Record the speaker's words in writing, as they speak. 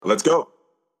Let's go.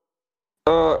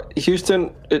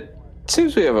 Houston, it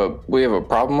seems we have a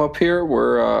problem up here.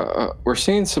 We're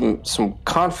seeing some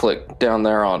conflict down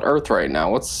there on Earth right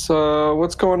now. What's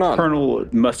going on? Colonel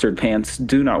Mustard Pants,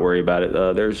 do not worry about it.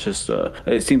 There's just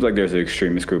it seems like there's an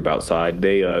extremist group outside.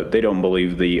 They don't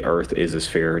believe the Earth is a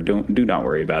sphere. Do not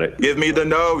worry about it. Give me the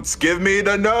notes. Give me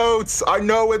the notes. I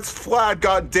know it's flat.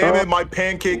 God damn it, my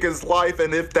pancake is life,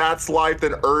 and if that's life,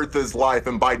 then Earth is life,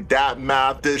 and by that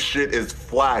math, this shit is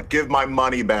flat. Give my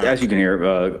money back. As you can hear,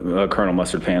 Colonel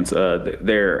Mustard Pants,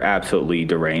 they're absolutely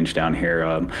deranged down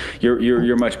here.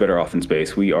 You're much better off in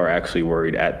space. We are actually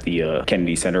worried at the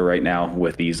Kennedy Center right now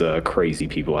with these crazy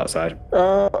people outside.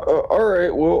 All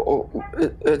right. Well,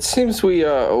 it seems we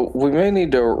may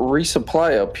need to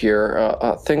resupply up here.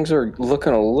 Things are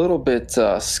looking a little bit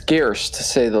scarce, to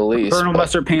say the least. Colonel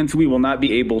Mustard Pants, we will not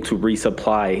be able to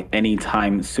resupply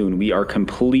anytime soon. We are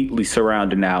completely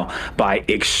surrounded now by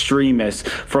extremists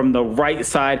from the right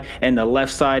side and the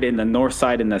left side and the north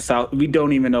side and the south. We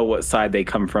don't even know what side they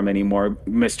come from anymore,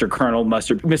 Mr. Colonel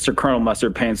Mustard Pants. Mr. Colonel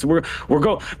Mustard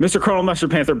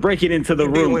Pants are breaking into the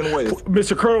room.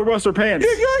 Mr. Colonel Mustard Pants.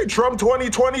 Yeah, Trump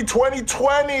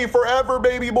 2020 forever,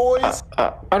 baby boys.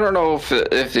 I don't know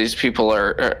if these people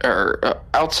are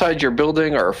outside your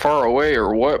building or far away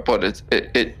or what, but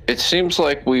it seems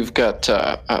like we've got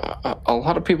a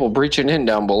lot of people breaching in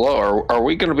down below. Are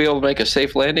we going to be able to make a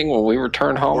safe landing when we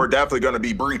return home? We're definitely going to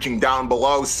be breaching down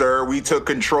below, sir. We took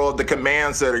control of the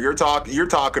command center. You're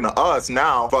talking to us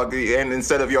now, and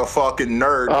instead of your fucking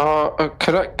nerd.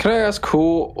 Can I ask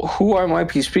who I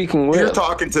might be speaking with? You're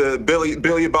talking to Billy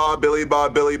Bob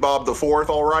the Fourth.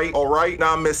 All right.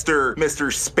 Now,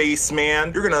 Mr.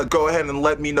 Spaceman, you're gonna go ahead and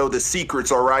let me know the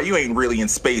secrets. All right, you ain't really in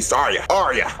space, are you?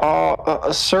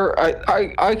 Sir,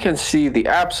 I can see the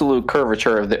absolute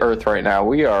curvature of the Earth right now.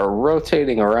 We are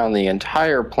rotating around the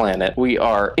entire planet. We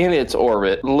are in its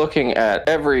orbit, looking at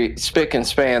every spick and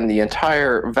span, the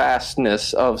entire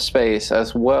vastness of space,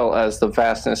 as well as the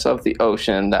vastness of the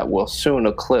ocean that will soon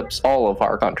eclipse all of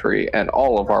our country and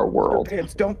all of our world.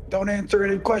 Don't answer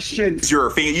any questions.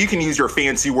 You can use your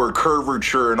fancy word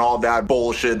curvature and all that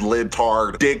bullshit,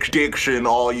 libtard, diction,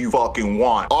 all you fucking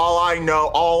want. All I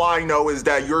know is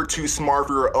that you're too smart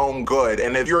for your own good,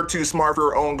 and if you're too smart for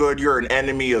your own good, you're an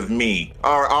enemy of me.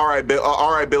 All right,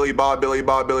 Billy Bob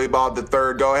the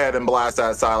Third, go ahead and blast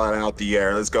that silent out the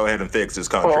air. Let's go ahead and fix this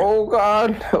country. Oh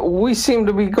God, we seem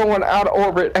to be going out of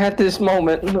orbit at this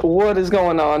moment. What is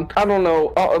going on? I don't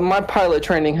know. My pilot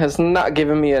training has not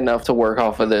given me enough to work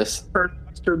off of this.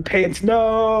 Mustard Pants,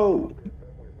 no.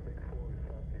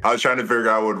 I was trying to figure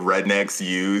out what rednecks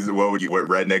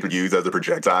would use as a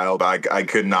projectile, but I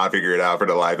could not figure it out for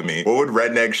the life of me. What would the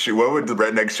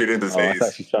redneck shoot into space? I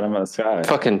thought you shot him out of the sky.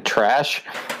 Fucking trash.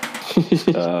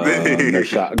 No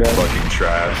shotgun. Fucking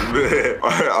trash.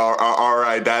 All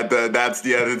right, that's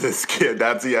the end of this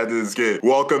skit.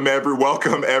 Welcome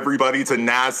everybody to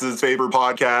NASA's favorite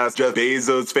podcast, Jeff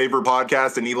Bezos' favorite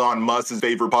podcast, and Elon Musk's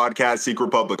favorite podcast, Secret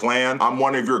Public Land. I'm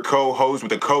one of your co-hosts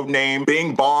with the code name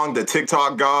Bing Bong, the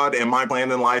TikTok god, and my plan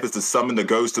in life is to summon the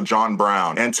ghost of John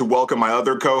Brown. And to welcome my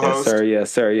other co-host. Yes,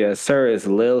 sir. It's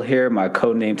Lil here. My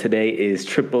code name today is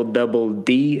Triple Double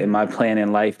D, and my plan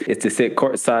in life is to sit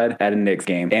courtside at a Knicks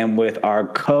game. And with our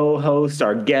co-host,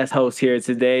 our guest host here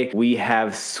today, we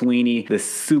have Sweeney, the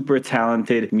super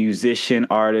talented musician,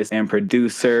 artist, and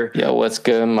producer. Yo, what's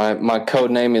good? My code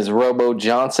name is Robo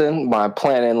Johnson. My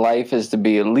plan in life is to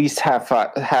be at least half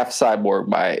cyborg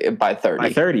by 30.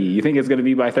 By 30? You think it's going to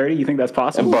be by 30? You think that's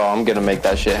possible? Bro, I'm going to make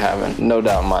that shit happen. No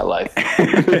doubt in my life.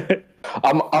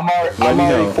 I'm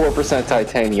already 4%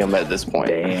 titanium at this point.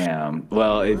 Damn.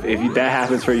 Well, if that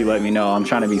happens for you, let me know. I'm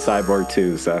trying to be cyborg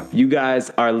too. So you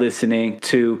guys are listening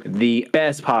to the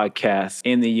best podcast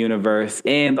in the universe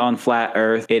and on flat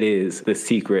Earth. It is the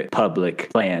Secret Public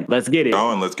Plan. Let's get it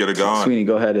going. Let's get it going. Sweeney,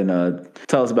 go ahead and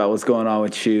tell us about what's going on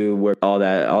with you, where all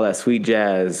that sweet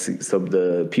jazz, so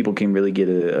the people can really get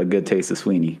a good taste of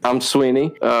Sweeney. I'm Sweeney,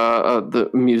 the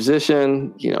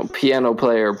musician, piano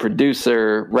player,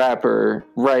 producer, rapper,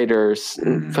 writers,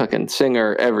 fucking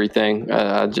singer, everything.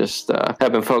 I just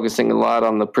have been focusing a lot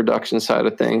on the production side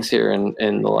of things here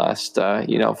in the last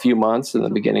few months, in the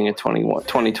beginning of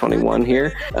 2021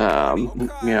 here.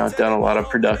 I've done a lot of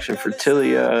production for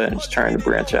Tilia and just trying to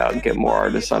branch out and get more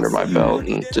artists under my belt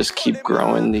and just keep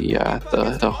growing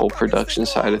the whole production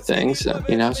side of things.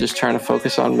 And just trying to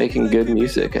focus on making good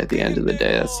music. At the end of the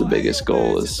day, that's the biggest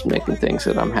goal, is making things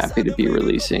that I'm happy to be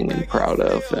releasing and proud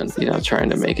of, and trying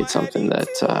to make it something something that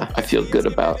I feel good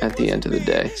about at the end of the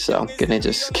day. So gonna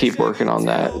just keep working on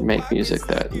that, make music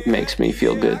that makes me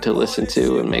feel good to listen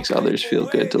to and makes others feel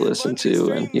good to listen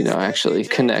to, and actually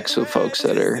connects with folks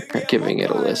that are giving it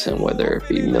a listen, whether it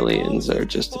be millions or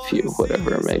just a few,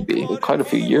 whatever it may be. Quite a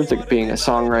few years of being a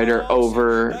songwriter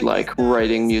over like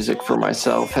writing music for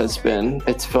myself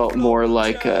it's felt more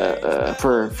like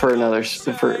for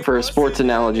a sports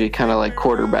analogy, kind of like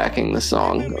quarterbacking the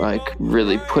song, like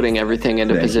really putting everything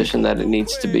into position that it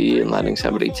needs to be and letting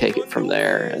somebody take it from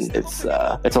there. And it's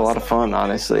a lot of fun,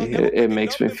 honestly. It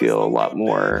makes me feel a lot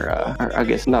more, I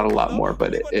guess not a lot more,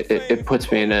 but it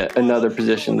puts me in another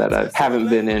position that I haven't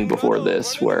been in before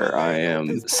this, where I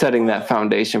am setting that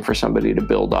foundation for somebody to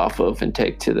build off of and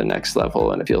take to the next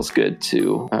level. And it feels good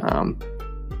to,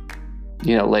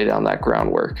 lay down that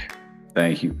groundwork.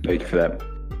 Thank you for that.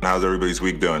 How's everybody's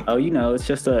week doing? Oh, it's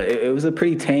just it was a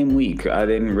pretty tame week. I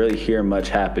didn't really hear much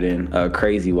happening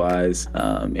crazy wise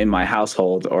in my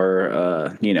household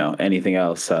or anything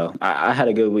else. So I had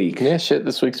a good week. Yeah, shit.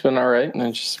 This week's been all right,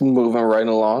 and just moving right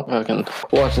along. Fucking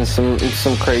watching some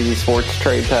crazy sports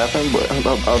trades happen, but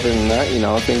other than that,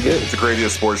 I've been good. It's the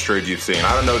craziest sports trade you've seen.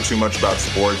 I don't know too much about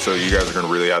sports, so you guys are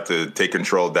gonna really have to take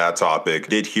control of that topic.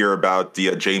 Did hear about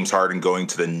the James Harden going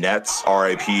to the Nets.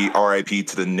 R.I.P.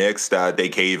 to the Knicks that they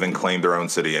can't even claim their own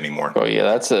city anymore. Oh yeah,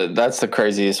 that's the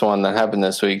craziest one that happened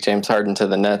this week. James Harden to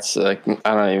the Nets. Like,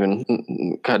 I don't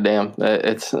even. Goddamn,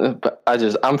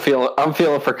 I'm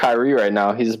feeling for Kyrie right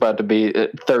now. He's about to be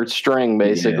third string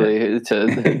basically.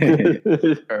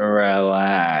 Yeah.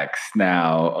 Relax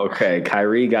now. Okay,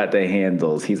 Kyrie got the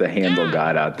handles. He's a handle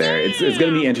god out there. It's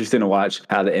going to be interesting to watch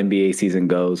how the NBA season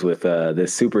goes with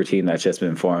this super team that's just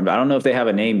been formed. I don't know if they have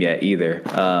a name yet either,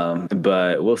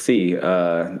 but we'll see.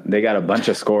 They got a bunch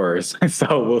of scorers,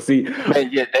 so we'll see. Man,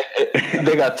 yeah,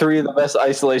 they got three of the best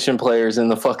isolation players in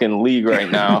the fucking league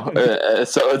right now.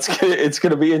 So it's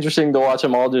going to be interesting to watch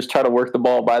them all just try to work the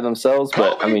ball by themselves.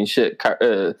 But I mean, shit,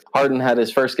 Harden had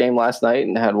his first game last night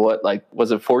and had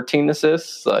was it 14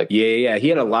 assists? Yeah, he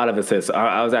had a lot of assists.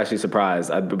 I was actually surprised.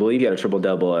 I believe he had a triple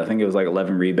double. I think it was like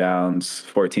 11 rebounds,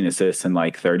 14 assists, and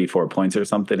like 34 points or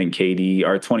something. And KD,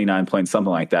 or 29 points,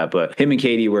 something like that. But him and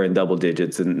KD were in double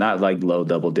digits, and not like low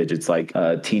double digits, like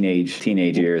teenage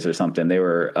years or something. They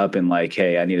were up in like,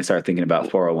 hey, I need to start thinking about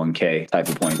 401k type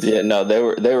of points. Yeah, no,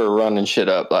 they were running shit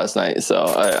up last night. So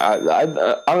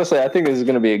I honestly, I think this is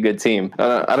going to be a good team.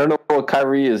 I don't know what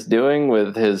Kyrie is doing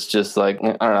with his just like,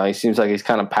 I don't know. He seems like he's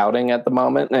kind of pouting at the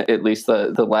moment, at least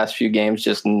the last few games,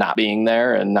 just not being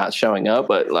there and not showing up,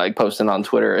 but like posting on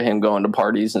Twitter him going to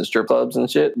parties and strip clubs and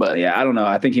shit. But yeah, I don't know.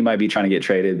 I think he might be trying to get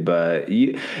traded, but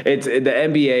the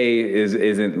NBA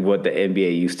isn't what the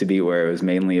NBA used to be, where it was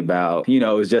mainly about, it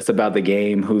was just about the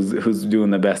game, who's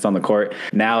doing the best on the court.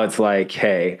 Now it's like,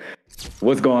 hey,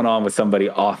 what's going on with somebody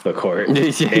off the court? And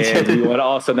you want to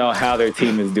also know how their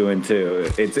team is doing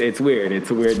too. It's weird. It's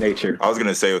a weird nature. I was going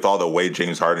to say, with all the weight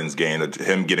James Harden's gained,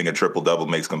 him getting a triple-double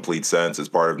makes complete sense as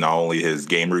part of not only his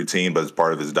game routine, but as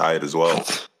part of his diet as well.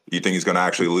 You think he's going to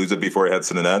actually lose it before he heads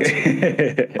to the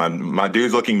Nets? my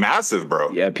dude's looking massive, bro.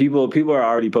 Yeah, people are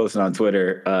already posting on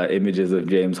Twitter images of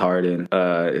James Harden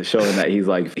showing that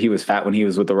he was fat when he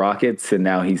was with the Rockets, and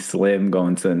now he's slim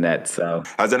going to the Nets. So,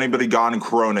 has anybody gone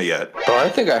Corona yet? Bro, I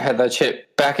think I had that shit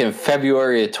back in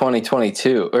February of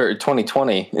 2022 or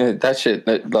 2020. That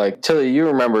shit, like, Tilly, you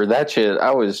remember that shit?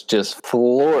 I was just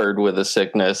floored with a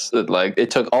sickness. Like, it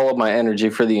took all of my energy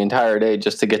for the entire day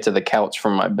just to get to the couch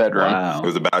from my bedroom. Wow. It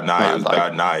was a bad night. It was a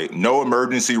bad night. No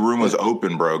emergency room was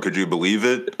open, bro. Could you believe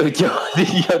it?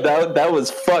 That was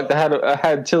fucked. I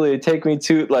had Tilly take me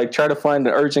to try to find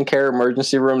an urgent care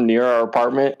emergency room near our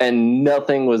apartment, and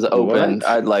nothing was open.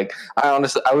 I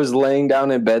honestly, I was laying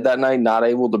down in bed that night, not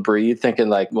able to breathe,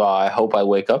 thinking well, I hope I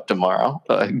wake up tomorrow.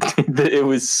 It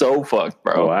was so fucked,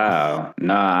 bro. Wow.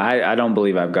 Nah, I don't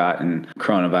believe I've gotten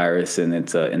coronavirus in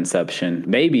its inception.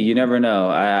 Maybe, you never know.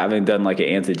 I haven't done like an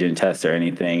antigen test or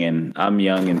anything, and I'm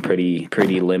young and pretty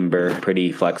limber,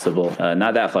 pretty flexible.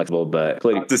 Not that flexible, but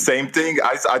the same thing.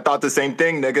 I thought the same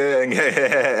thing,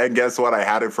 nigga. And guess what? I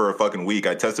had it for a fucking week.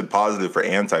 I tested positive for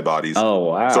antibodies. Oh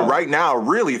wow. So right now,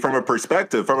 really, from a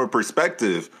perspective,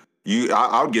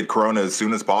 I'll get corona as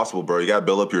soon as possible, bro. You gotta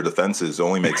build up your defenses. It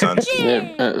only makes sense.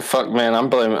 Fuck, man. I'm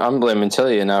blaming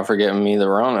Tilly now for getting me the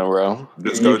Rona, bro.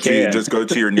 Just go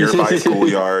to your nearby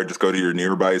schoolyard. Just go to your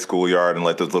nearby schoolyard and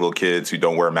let those little kids who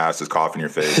don't wear masks cough in your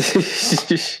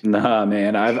face. Nah,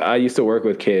 man. I used to work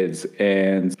with kids,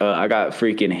 and I got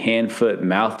freaking hand, foot,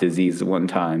 mouth disease one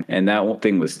time, and that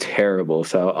thing was terrible.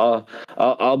 So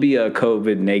I'll be a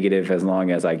COVID negative as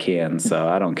long as I can, so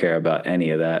I don't care about any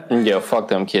of that. Yo, fuck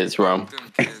them kids, bro.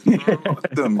 Fuck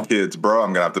them kids, bro.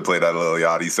 I'm gonna have to play that Lil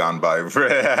Yachty soundbite.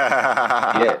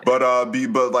 Yeah.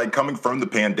 But like coming from the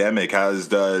pandemic, has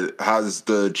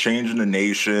the change in the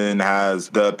nation, has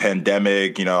the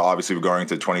pandemic, obviously we're going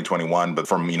to 2021, but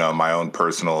from my own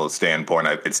personal standpoint,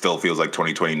 it still feels like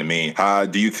 2020 to me.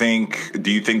 Do you think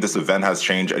this event has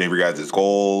changed any of your guys'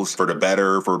 goals for the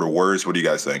better, for the worse? What do you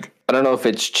guys think? I don't know if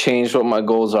it's changed what my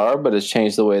goals are, but it's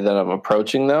changed the way that I'm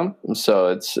approaching them. So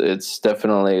it's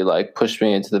definitely like pushed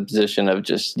me into the position of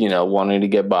just, wanting to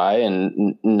get by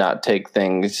and not take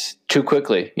things too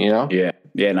quickly,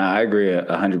 Yeah, no, I agree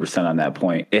 100% on that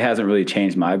point. It hasn't really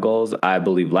changed my goals. I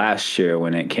believe last year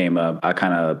when it came up, I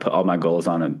kind of put all my goals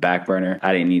on a back burner.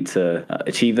 I didn't need to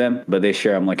achieve them. But this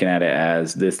year I'm looking at it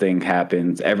as this thing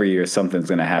happens. Every year something's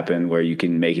going to happen where you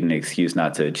can make it an excuse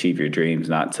not to achieve your dreams,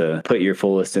 not to put your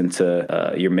fullest into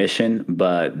your mission.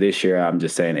 But this year I'm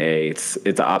just saying, hey, it's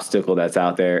an obstacle that's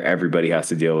out there. Everybody has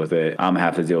to deal with it. I'm going to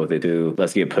have to deal with it too.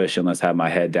 Let's get pushing. Let's have my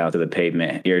head down to the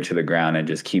pavement, ear to the ground, and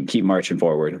just keep marching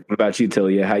forward. What about you, Tilia?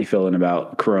 How you feeling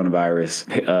about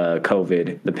coronavirus,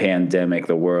 COVID, the pandemic,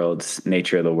 the world's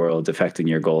nature of the world affecting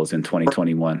your goals in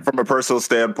 2021? From a personal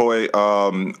standpoint,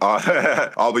 I'll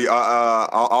be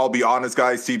honest,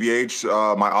 guys.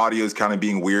 TBH, my audio is kind of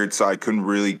being weird, so I couldn't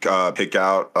really pick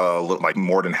out like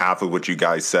more than half of what you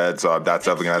guys said. So that's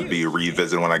definitely gonna have to be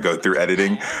revisited when I go through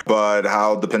editing. But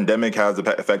how the pandemic has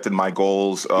affected my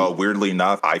goals, weirdly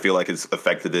enough, I feel like it's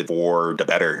affected it for the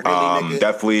better.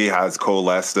 Definitely has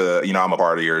coalesced. I'm a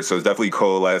partier, so it's definitely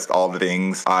coalesced all the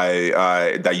things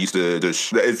that used to.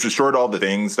 It's destroyed all the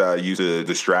things that used to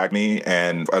distract me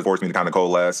and forced me to kind of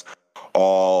coalesce.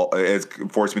 It's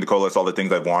forced me to coalesce all the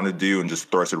things I've wanted to do and just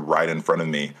thrust it right in front of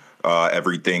me.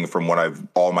 Everything from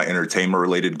all my entertainment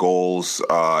related goals.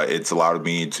 It's allowed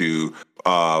me to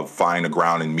find a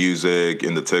ground in music,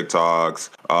 in the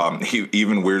TikToks,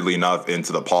 even weirdly enough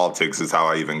into the politics is how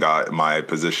I even got my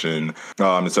position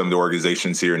in some of the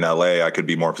organizations here in LA. I could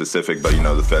be more specific, but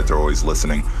the feds are always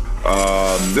listening.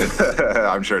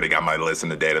 I'm sure they got my list in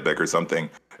the databook or something.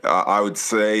 I would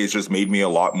say it's just made me a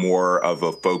lot more of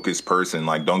a focused person.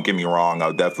 Like, don't get me wrong,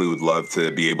 I definitely would love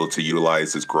to be able to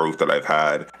utilize this growth that I've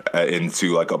had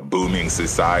into like a booming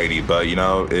society. But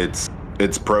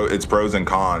it's pros and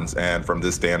cons, and from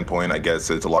this standpoint, I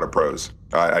guess it's a lot of pros.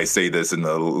 I say this in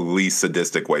the least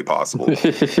sadistic way possible.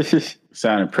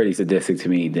 Sounded pretty sadistic to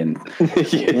me. Then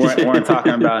weren't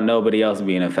talking about nobody else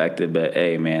being affected, but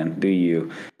hey, man, do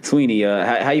you, Sweeney?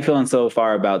 How you feeling so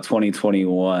far about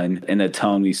 2021 and the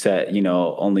tone we set?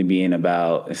 Only being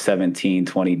about 17,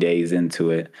 20 days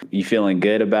into it. You feeling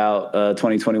good about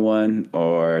 2021,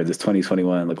 or does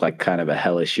 2021 look like kind of a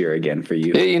hellish year again for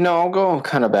you? I'm going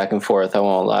kind of back and forth. I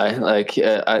won't lie. Like,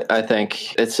 I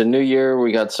think it's a new year.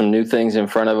 We got some new things in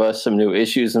front of us, some new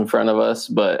issues in front of us,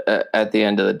 but at the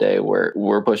end of the day,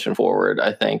 we're pushing forward.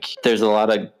 I think there's a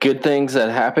lot of good things that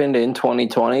happened in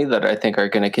 2020 that I think are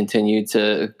going to continue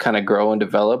to kind of grow and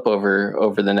develop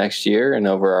over the next year and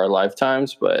over our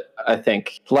lifetimes. But I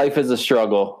think life is a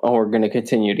struggle, and we're going to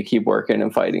continue to keep working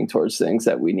and fighting towards things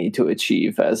that we need to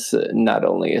achieve as not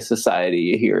only a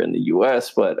society here in the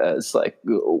U.S., but as like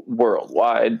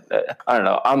worldwide. I don't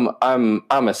know.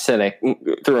 I'm a cynic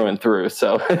through and through,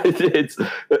 so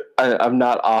I'm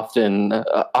not often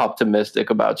optimistic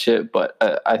about shit, but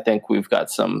I think we've got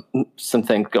some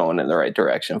things going in the right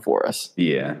direction for us.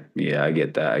 Yeah, I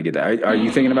get that. Are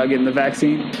you thinking about getting the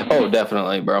vaccine? Oh,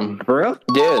 definitely, bro. For real?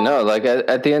 Yeah, no, like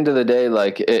at the end of the day,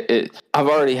 like I've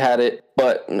already had it,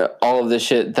 but all of the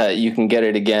shit that you can get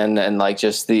it again, and like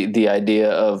just the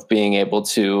idea of being able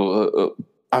to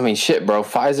I mean, shit, bro.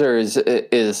 Pfizer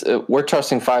is we're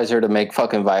trusting Pfizer to make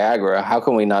fucking Viagra. How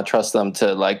can we not trust them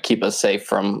to like keep us safe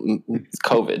from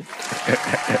COVID?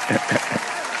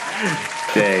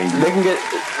 Dang.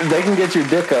 They can get your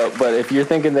dick up, but if you're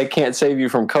thinking they can't save you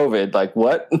from COVID, like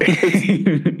what?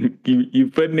 you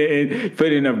put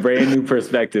in a brand new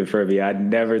perspective for me. I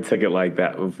never took it like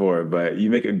that before, but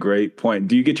you make a great point.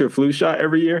 Do you get your flu shot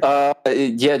every year?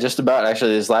 Yeah, just about.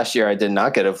 Actually, this last year I did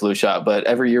not get a flu shot, but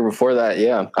every year before that,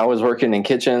 yeah, I was working in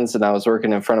kitchens and I was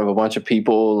working in front of a bunch of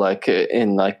people, like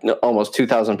in like almost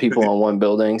 2,000 people in one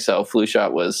building. So flu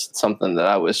shot was something that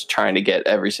I was trying to get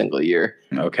every single year.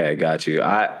 Okay, got you.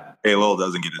 Hey, Lil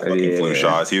doesn't get his fucking flu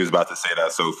shots. He was about to say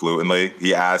that so fluently.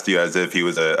 He asked you as if he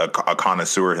was a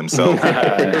connoisseur himself.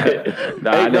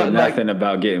 I know nothing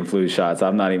about getting flu shots.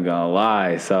 I'm not even gonna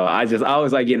lie. So I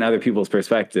always like getting other people's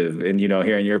perspective and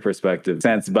hearing your perspective.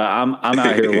 But I'm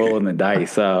out here rolling the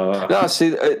dice. So no,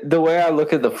 see, the way I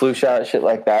look at the flu shot shit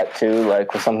like that too,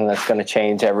 like with something that's gonna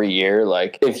change every year.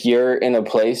 Like if you're in a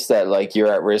place that like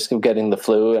you're at risk of getting the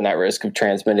flu and at risk of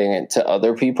transmitting it to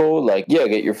other people, like yeah,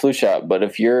 get your flu shot. But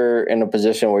if you're in a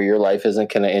position where your life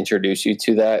isn't going to introduce you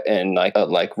to that in like a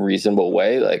reasonable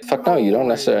way, like fuck no, you don't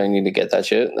necessarily need to get that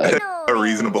shit. Like, a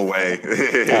reasonable way.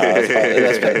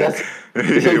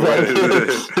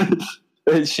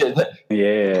 Shit.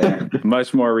 Yeah,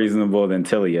 much more reasonable than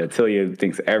Tilia. Tilia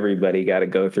thinks everybody got to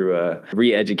go through a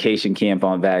re-education camp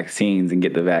on vaccines and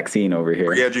get the vaccine over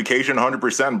here. Re-education,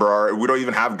 100%, bro. We don't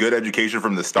even have good education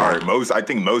from the start. I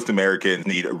think most Americans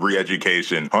need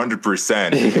re-education,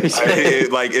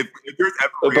 100%. Like if there's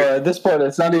ever, but at this point,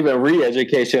 it's not even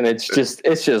re-education. It's just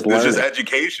learning. It's just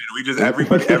education.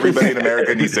 Everybody in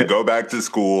America needs to go back to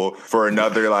school for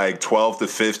another like 12 to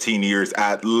 15 years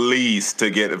at least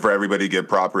for everybody to get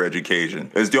proper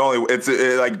education. It's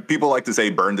like people like to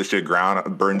say burn the shit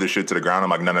to the ground. I'm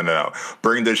like no.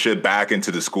 Bring this shit back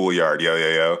into the schoolyard.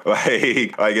 Yo.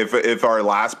 Like if our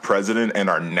last president and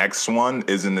our next one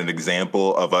isn't an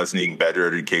example of us needing better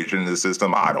education in the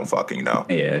system, I don't fucking know.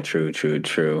 Yeah, true.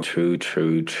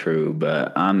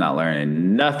 But I'm not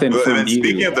learning nothing from you.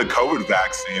 Speaking of the COVID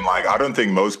vaccine, like I don't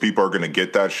think most people are gonna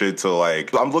get that shit till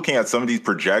like I'm looking at some of these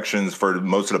projections for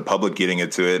most of the public getting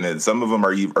into it, and some of them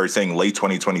are saying late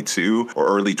 2022 or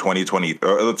early 2020.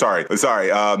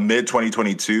 Mid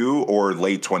 2022 or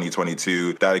late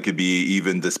 2022 that it could be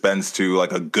even dispensed to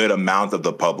like a good amount of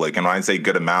the public. And when I say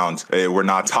good amount, we're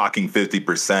not talking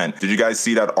 50%. Did you guys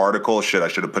see that article? Shit, I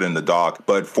should have put it in the doc.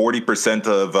 But 40%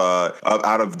 of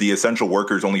out of the essential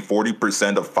workers, only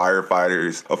 40% of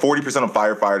firefighters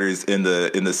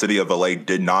in the city of LA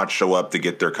did not show up to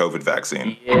get their COVID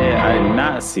vaccine. Yeah, I did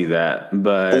not see that,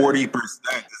 but 40%. This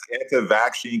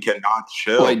anti-vaccine cannot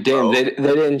chill. Wait, damn, they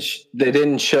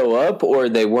didn't show up, or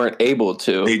they weren't able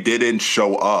to. They didn't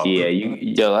show up.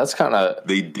 Yeah, that's kind of.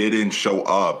 They didn't show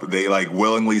up. They like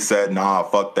willingly said, "Nah,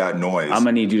 fuck that noise." I'm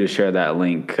gonna need you to share that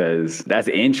link because that's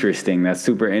interesting. That's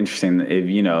super interesting.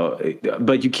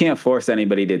 But you can't force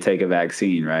anybody to take a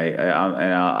vaccine, right?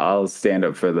 I'll stand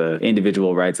up for the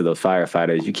individual rights of those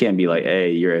firefighters. You can't be like,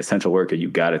 "Hey, you're an essential worker. You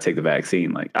got to take the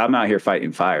vaccine." Like, I'm out here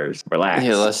fighting fires. Relax.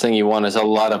 Yeah, the last thing you want is a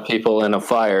lot of people in a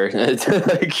fire.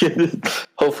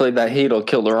 Hopefully that heat will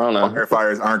kill the Rona.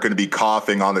 Firefighters aren't going to be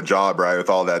coughing on the job, right?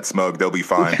 With all that smoke, they'll be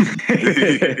fine.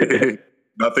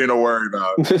 Nothing to worry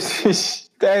about.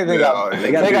 They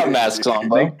got masks on,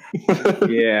 bro.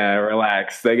 Yeah,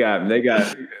 relax. They got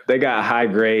high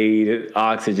grade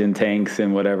oxygen tanks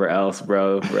and whatever else,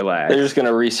 bro. Relax. They're just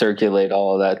gonna recirculate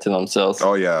all of that to themselves.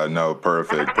 Oh yeah, no,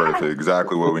 perfect.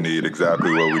 Exactly what we need.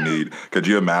 Could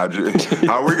you imagine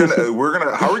how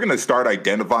we're gonna start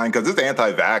identifying? Because this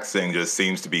anti-vax thing just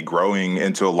seems to be growing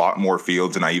into a lot more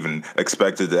fields than I even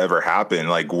expected to ever happen.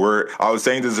 Like I was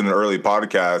saying this in an early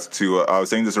podcast,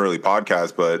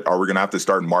 but are we gonna have to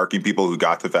start marking people who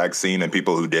got the vaccine and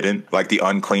people who didn't, like the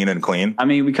unclean and clean? I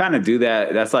mean, we kind of do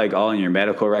that. That's like all in your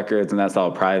medical records and that's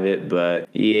all private. But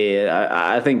yeah,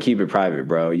 I think keep it private,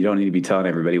 bro. You don't need to be telling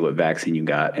everybody what vaccine you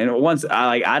got. And the reason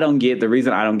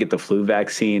I don't get the flu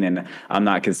vaccine and I'm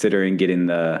not considering getting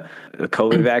the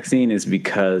COVID vaccine is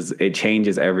because it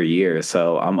changes every year.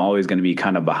 So I'm always going to be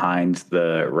kind of behind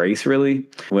the race, really,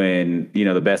 when,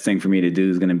 the best thing for me to do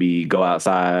is going to be go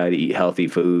outside, eat healthy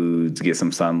foods, get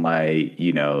some sunlight,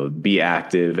 be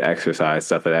active, exercise,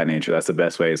 stuff of that nature. That's the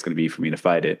best way it's going to be for me to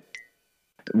fight it.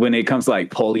 When it comes to like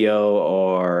polio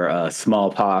or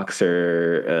smallpox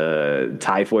or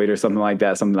typhoid or something like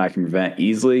that, something I can prevent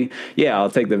easily, yeah,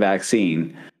 I'll take the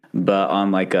vaccine. But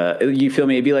on like you feel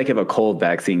me? It'd be like if a cold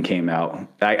vaccine came out.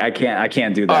 I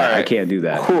can't do that. Right. I can't do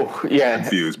that. Whew, yeah,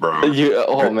 confused, bro.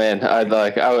 Man, I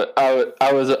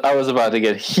was about to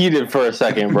get heated for a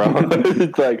second, bro.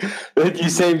 It's like you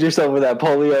saved yourself with that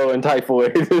polio and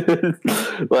typhoid,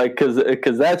 like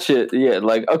because that shit. Yeah,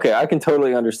 like okay, I can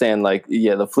totally understand. Like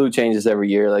yeah, the flu changes every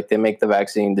year. Like they make the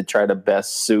vaccine to try to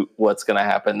best suit what's gonna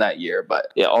happen that year. But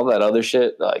yeah, all that other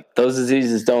shit, like those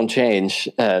diseases don't change.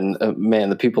 And man,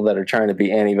 the people that are trying to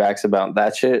be anti-vax about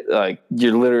that shit, like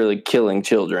you're literally killing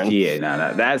children. Yeah,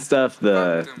 no, that stuff,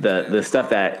 the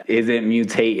stuff that isn't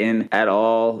mutating at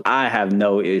all, I have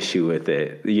no issue with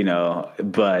it,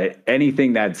 but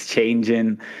anything that's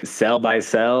changing cell by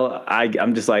cell,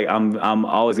 I'm just like, I'm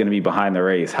always going to be behind the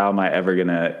race. How am I ever going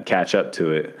to catch up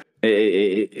to it?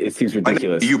 It seems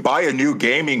ridiculous. You buy a new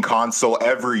gaming console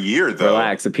every year, though.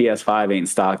 Relax, the PS5 ain't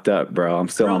stocked up, bro. I'm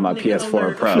still on my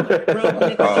PS4 Pro.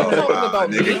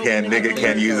 Nigga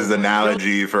can't use his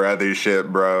analogy for other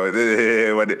shit, bro.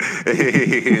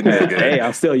 Hey,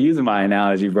 I'm still using my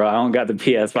analogy, bro. I don't got the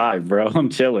PS5, bro. I'm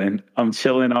chilling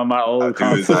on my old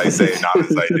console. As I say, not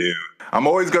as I do. I'm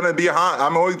always gonna be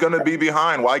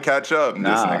behind. Why catch up?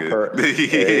 But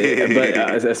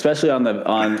especially on the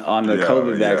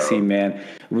COVID vaccine, man,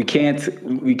 we can't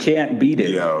beat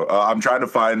it. I'm trying to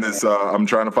find this.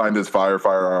 Fire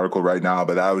article right now,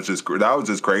 but that was just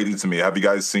crazy to me. Have you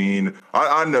guys seen?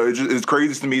 I know it's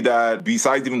crazy to me that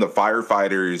besides even the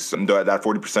firefighters, that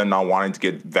 40% not wanting to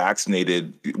get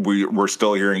vaccinated, we're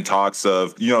still hearing talks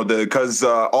of because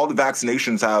all the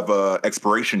vaccinations have a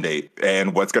expiration date,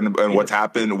 and what's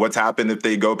happened if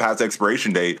they go past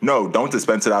expiration date? No, don't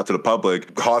dispense it out to the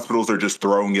public. Hospitals are just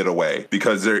throwing it away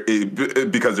because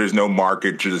there's no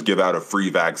market to just give out a free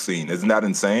vaccine. Isn't that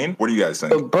insane? What do you guys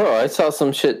think? Bro, I saw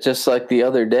some shit just like the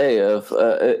other day of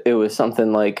it was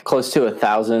something like close to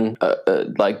 1,000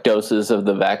 like doses of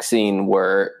the vaccine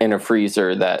were in a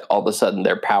freezer that all of a sudden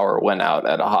their power went out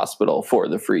at a hospital for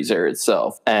the freezer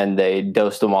itself, and they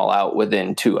dosed them all out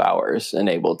within 2 hours and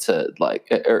able to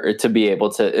be able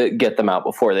to get them out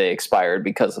before they expired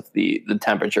because of the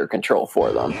temperature control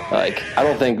for them. Like I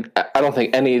don't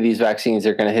think any of these vaccines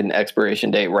are going to hit an expiration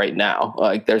date right now.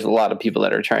 Like there's a lot of people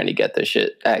that are trying to get this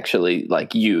shit actually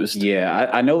like used. Yeah,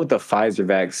 I know with the Pfizer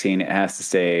vaccine, it has to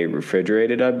stay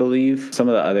refrigerated, I believe. Some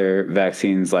of the other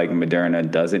vaccines like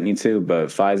Moderna doesn't need to, but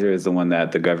Pfizer is the one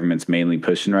that the government's mainly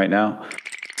pushing right now.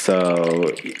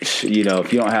 So, if you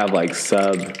don't have like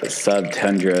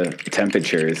sub-tundra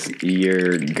temperatures,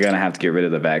 you're going to have to get rid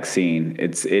of the vaccine.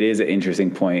 It is an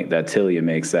interesting point that Tilia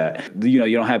makes that, you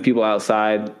don't have people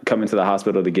outside coming to the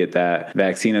hospital to get that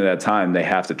vaccine at that time. They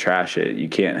have to trash it. You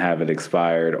can't have it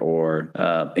expired or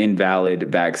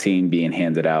invalid vaccine being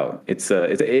handed out. It's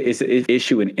an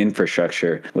issue in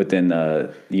infrastructure within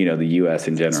the U.S.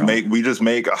 in general.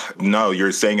 No,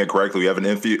 you're saying it correctly. We have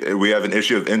an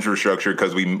issue of infrastructure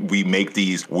because we make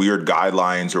these weird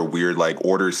guidelines or weird like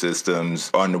order systems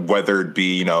on whether it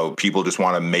be people just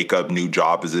want to make up new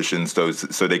job positions so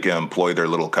they can employ their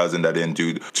little cousin that didn't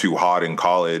do too hot in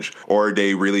college, or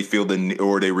they really feel the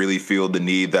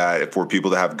need that for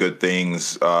people to have good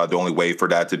things, the only way for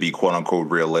that to be quote unquote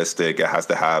realistic, it has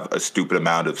to have a stupid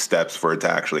amount of steps for it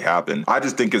to actually happen. I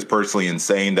just think it's personally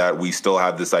insane that we still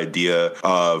have this idea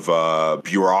of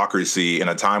bureaucracy in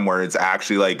a time where it's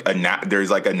actually like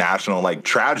there's like a national like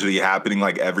tragedy happening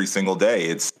like every single day.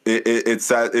 It's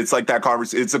like that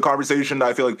conversation. It's a conversation that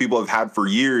I feel like people have had for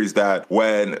years. That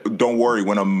when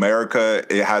America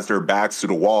has their backs to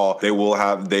the wall, they will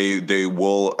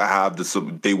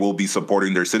be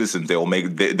supporting their citizens. They will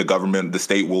make the government, the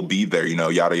state will be there.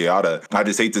 Yada yada. I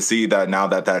just hate to see that now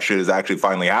that shit has actually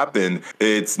finally happened.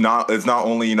 It's not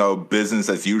only business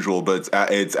as usual, but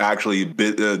it's actually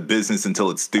business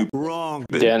until it's stupid. Wrong.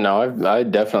 Yeah, no, I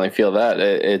definitely feel that.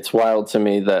 It's wild to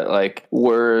me that like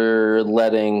we're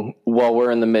letting, while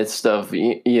we're in the midst of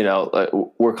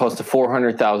we're close to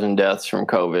 400,000 deaths from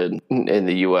COVID in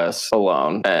the U.S.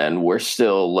 alone, and we're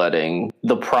still letting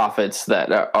the profits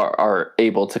that are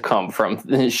able to come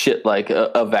from shit like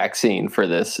a vaccine for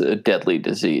this deadly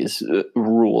disease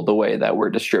rule the way that we're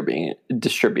distributing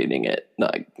it.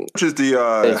 Like, just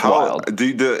it's wild.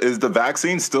 Is the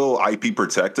vaccine still IP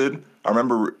protected? I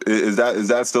remember, is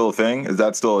that still a thing? Is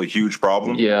that still a huge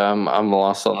problem? Yeah, I'm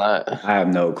lost on that. I have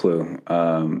no clue.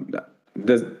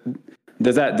 Does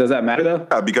that matter though?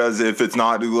 Yeah, because if it's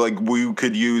not, like, we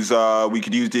could use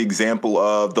the example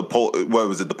of the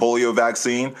polio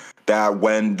vaccine, that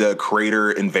when the creator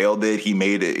unveiled it,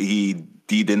 he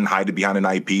didn't hide it behind an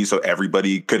IP, so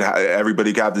everybody could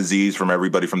have disease from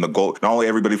everybody from not only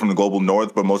everybody from the global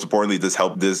north, but most importantly, this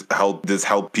help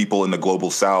people in the global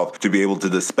south to be able to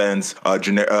dispense a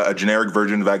generic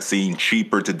version of vaccine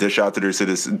cheaper to dish out to their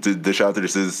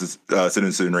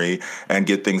citizenry and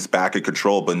get things back in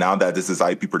control. But now that this is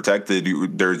IP protected,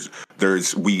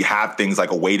 we have things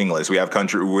like a waiting list. We have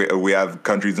countries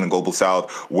in the global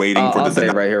south waiting for. I'll say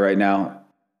it right here, right now.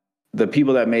 The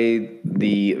people that made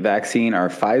the vaccine are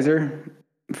Pfizer.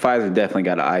 Pfizer definitely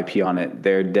got an IP on it.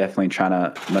 They're definitely trying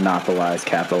to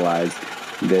capitalize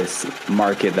this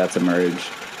market that's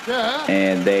emerged. Yeah.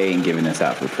 And they ain't giving this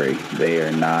out for free. They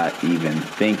are not even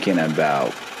thinking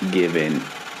about giving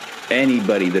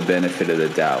anybody the benefit of the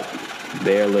doubt.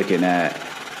 They're looking at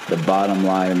the bottom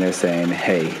line and they're saying,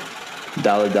 hey,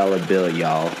 dollar bill,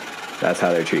 y'all. That's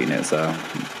how they're treating it. So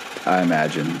I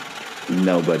imagine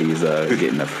nobody's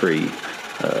getting a free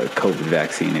COVID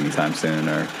vaccine anytime soon,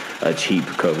 or a cheap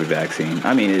COVID vaccine.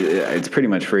 I mean, it's pretty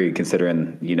much free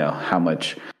considering, how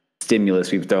much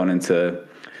stimulus we've thrown into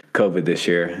COVID this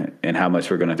year and how much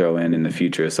we're going to throw in the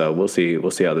future. So we'll see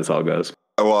how this all goes.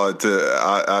 Well,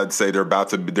 I'd say they're about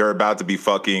to be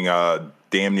fucking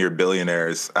damn near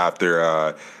billionaires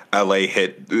after LA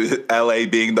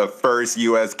being the first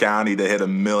U.S. county to hit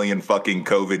 1 million fucking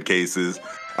COVID cases.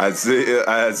 As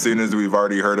soon as we've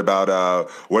already heard about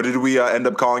what did we end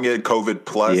up calling it? COVID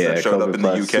plus that showed COVID up in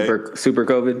plus. The UK. Super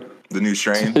COVID, the new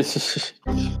strain.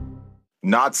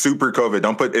 Not super COVID.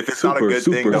 Don't put, if it's not a good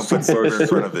thing, don't put super in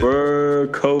front of it. Super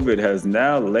COVID has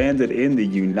now landed in the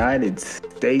United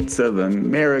States of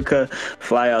America.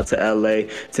 Fly out to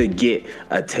LA to get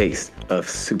a taste of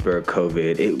super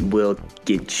COVID. It will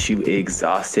get you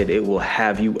exhausted. It will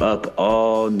have you up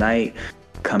all night.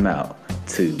 Come out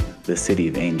to the City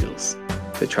of Angels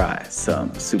to try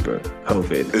some super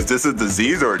COVID. Is this a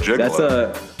disease or a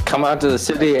gigolo? Come out to the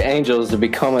City of Angels to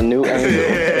become a new angel.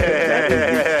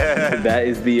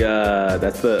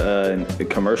 That's the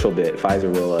commercial bit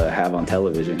Pfizer will have on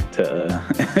television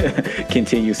to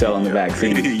continue selling the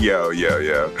vaccine. Yo.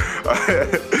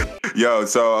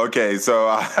 So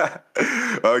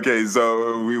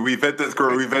we've hit this.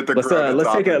 We've hit the Corona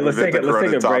topic. Let's take a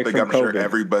break from COVID. Sure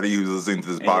everybody who's listening to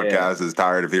this podcast is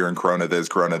tired of hearing Corona this,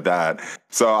 Corona that.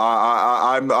 So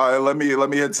let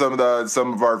me hit some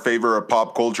of our favorite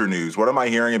pop culture news. What am I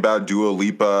hearing about Dua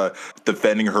Lipa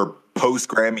defending her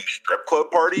post-Grammy strip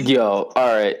club party? Yo,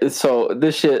 all right. So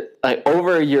this shit, like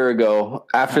over a year ago,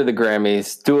 after the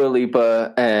Grammys, Dua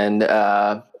Lipa and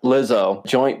Lizzo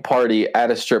joint party at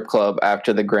a strip club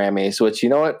after the Grammys, which, you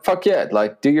know what? Fuck yeah.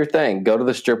 Like, do your thing. Go to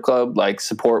the strip club. Like,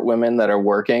 support women that are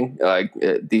working. Like,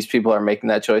 these people are making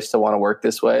that choice to want to work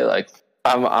this way. Like,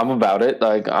 I'm about it.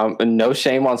 Like, no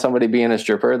shame on somebody being a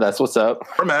stripper. That's what's up.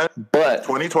 Man, but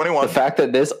 2021. The fact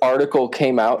that this article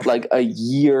came out like a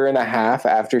year and a half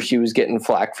after she was getting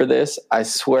flack for this, I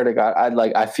swear to God,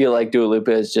 I feel like Dua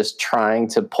Lipa is just trying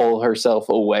to pull herself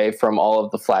away from all of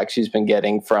the flack she's been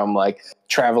getting from like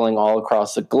traveling all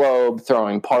across the globe,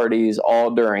 throwing parties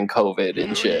all during COVID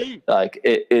and shit. Like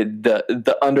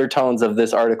the undertones of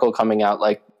this article coming out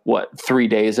like 3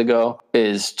 days ago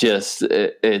is just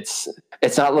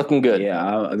it's not looking good.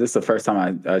 Yeah, this is the first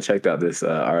time I checked out this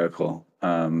article,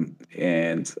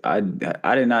 and I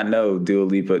did not know Dua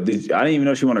Lipa. I didn't even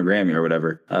know she won a Grammy or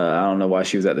whatever. I don't know why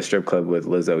she was at the strip club with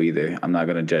Lizzo either. I'm not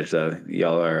gonna judge though.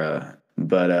 Y'all are.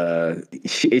 But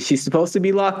is she supposed to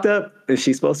be locked up? Is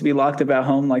she supposed to be locked up at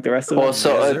home like the rest of us? Well,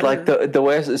 so like the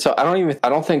way, so I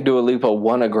don't think Dua Lipa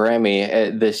won a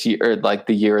Grammy this year, or like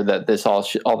the year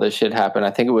that all this shit happened. I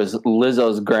think it was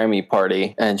Lizzo's Grammy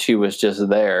party, and she was just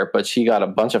there, but she got a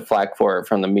bunch of flack for it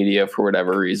from the media for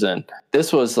whatever reason.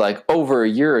 This was like over a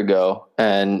year ago,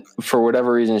 and for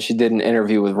whatever reason, she did an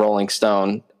interview with Rolling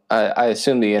Stone. I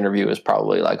assume the interview was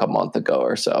probably like a month ago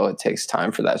or so. It takes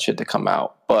time for that shit to come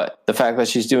out. But the fact that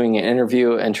she's doing an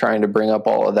interview and trying to bring up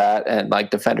all of that and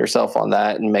like defend herself on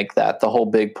that and make that the whole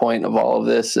big point of all of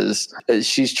this is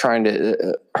she's trying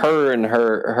to, her and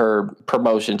her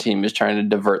promotion team is trying to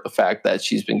divert the fact that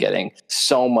she's been getting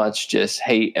so much just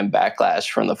hate and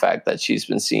backlash from the fact that she's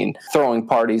been seen throwing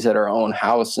parties at her own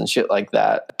house and shit like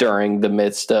that during the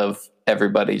midst of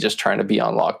everybody just trying to be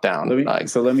on lockdown.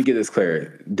 Let me get this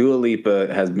clear. Dua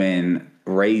Lipa has been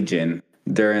raging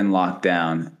during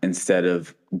lockdown instead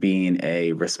of being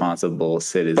a responsible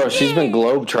citizen. Bro, she's been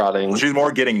globetrotting. She's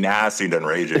more getting nasty than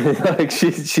raging. Like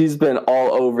she's been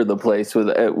all over the place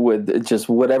with just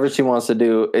whatever she wants to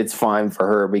do. It's fine for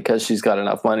her because she's got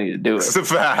enough money to do it.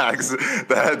 Facts.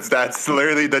 That's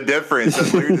literally the difference.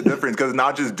 That's literally the difference because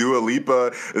not just Dua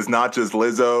Lipa, it's not just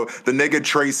Lizzo. The nigga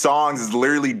Trey Songz is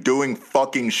literally doing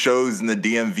fucking shows in the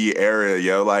DMV area,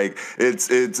 yo. Like it's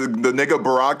the nigga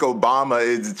Barack Obama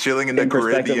is chilling in the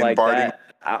Caribbean like partying.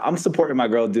 I'm supporting my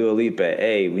girl Dua Lipa.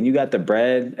 Hey, when you got the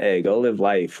bread, hey, go live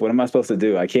life. What am I supposed to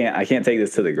do? I can't take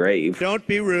this to the grave. Don't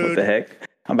be rude. What the heck?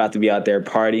 I'm about to be out there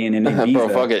partying in Ibiza. Bro,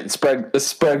 fuck it. Spread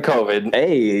COVID.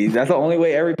 Hey, that's the only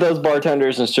way those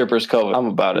bartenders and strippers COVID. I'm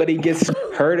about it. Everybody gets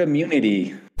herd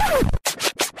immunity. Hot and fresh out the kitchen.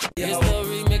 Bro, she's been all over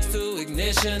the place with with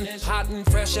just whatever she wants to do. It's fine for her because she's got enough money to do it. Everybody gets herd immunity. It's the remix to Ignition. Hot and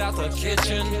fresh out the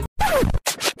kitchen.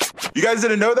 You guys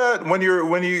didn't know that when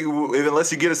you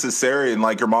unless you get a cesarean,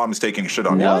 like your mom's taking shit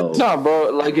on you. No,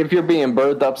 bro. Like if you're being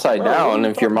birthed upside down,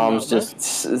 if your mom's just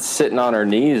sitting on her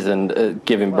knees and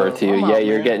giving birth to you,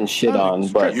 you're getting shit on.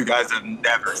 But you guys have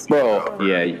never seen bro,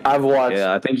 I've watched.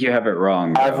 Yeah, I think you have it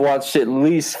wrong. Bro. I've watched at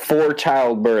least 4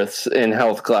 childbirths in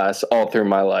health class all through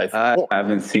my life. I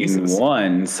haven't seen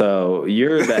one, so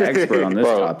you're the expert on this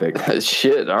topic.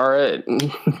 Shit, all right.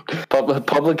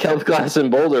 Public health class in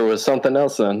Boulder was something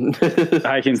else then.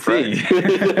 I can see.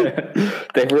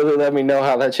 They really let me know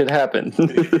how that should happen.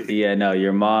 Yeah, no,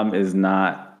 your mom is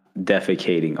not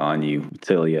defecating on you,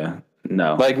 Tilia.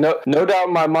 No. Like, no doubt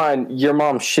in my mind, your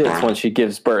mom shits when she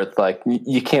gives birth. Like,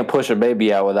 you can't push a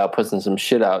baby out without pushing some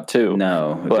shit out, too.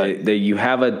 No. But you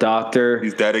have a doctor.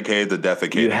 He's dedicated to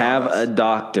defecating. You have a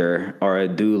doctor or a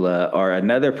doula or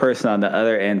another person on the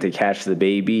other end to catch the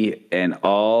baby, and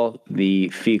all the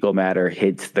fecal matter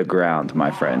hits the ground,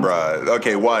 my friend. Bruh.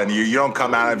 Okay, one, you don't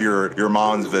come out of your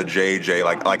mom's vajayjay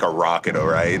like a rocket, all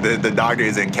right? The doctor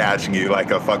isn't catching you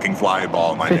like a fucking fly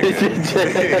ball, my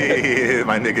nigga.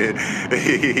 My nigga.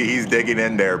 He's digging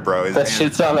in there, bro. That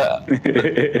shit's on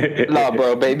a... Nah,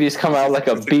 bro. Babies come out like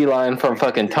a beeline from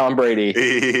fucking Tom Brady.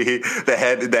 The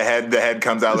head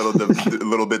comes out a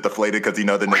little bit deflated because you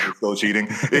know the nigga's still cheating.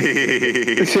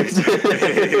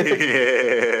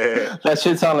 That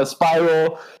shit's on a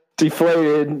spiral.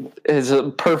 Deflated is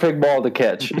a perfect ball to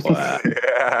catch. Wow.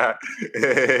 Yeah.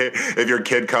 If your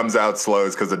kid comes out slow,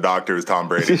 it's because the doctor is Tom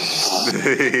Brady.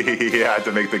 He had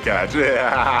to make the catch.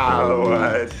 Yeah.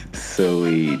 What?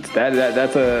 Sweet.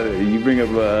 That's you bring up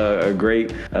a great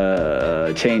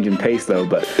change in pace though.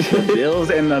 But the Bills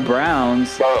and the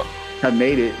Browns have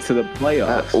made it to the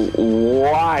playoffs.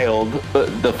 Wild.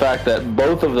 The fact that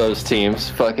both of those teams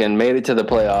fucking made it to the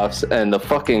playoffs and the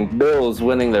fucking Bills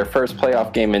winning their first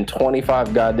playoff game in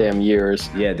 25 goddamn years.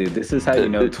 Yeah, dude, this is how you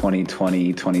know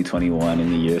 2020, 2021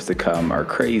 and the years to come are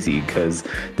crazy because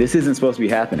this isn't supposed to be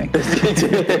happening.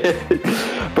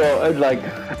 Bro, like,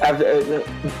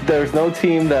 there's no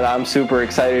team that I'm super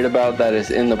excited about that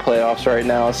is in the playoffs right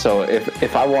now. So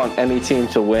if I want any team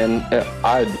to win,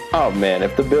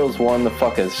 if the Bills won the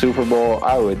fucking Super Bowl,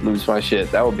 I would lose my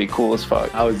shit. That would be cool as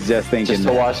fuck. I was just thinking just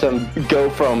to watch them go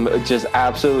from just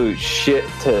absolute shit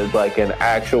to like an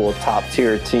actual top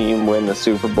tier team win the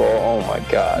Super Bowl. Oh my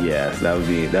god. Yes, that'd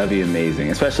be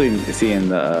amazing. Especially seeing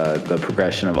the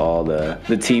progression of all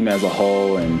the team as a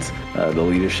whole and the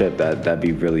leadership. That'd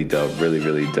be really dope. Really,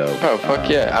 really dope. Oh fuck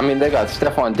yeah. I mean, they got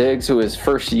Stephon Diggs, who his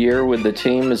first year with the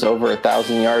team is over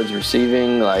 1,000 yards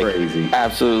receiving. Like, crazy.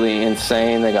 Absolutely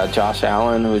insane. They got Josh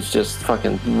Allen, who's just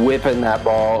fucking whipping that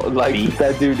ball. Like, beast.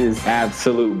 That dude is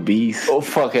absolute beast. Oh,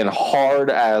 fucking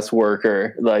hard ass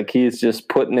worker. Like, he's just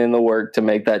putting in the work to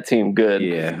make that team good.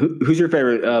 Yeah. Who's your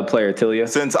favorite player, Tilia?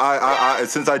 Since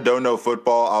I don't know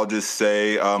football, I'll just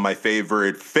say my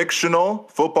favorite fictional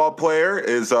football player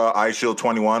is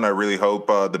iShield21. I really hope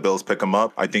the Bills pick him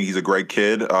up. I think he's a great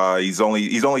kid. He's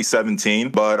only 17,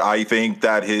 but I think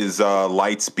that his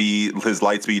light speed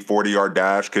 40-yard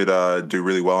dash could do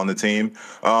really well on the team.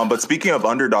 But speaking of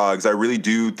underdogs, I really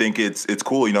do think it's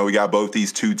cool. You know, we got both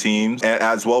these two teams, and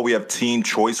as well, we have Team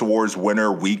Choice Awards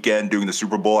winner weekend doing the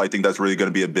Super Bowl. I think that's really going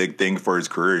to be a big thing for his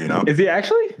career. You know, is he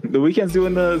actually the weekend's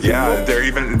doing the Super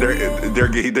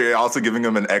Bowl? They're also giving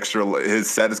him an extra. His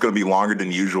set is going to be longer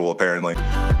than usual, apparently.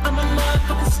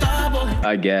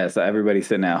 I guess everybody's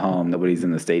sitting at home. Nobody's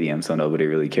in the stadium, so nobody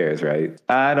really cares, right?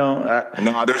 No,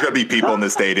 there's gonna be people in the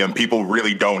stadium. People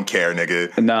really don't care,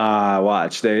 nigga. Nah,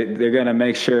 watch. They're gonna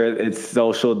make sure it's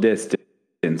social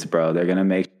distance, bro. They're gonna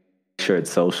make sure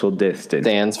it's social distance.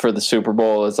 Stands for the Super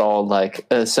Bowl is all like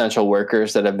essential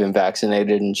workers that have been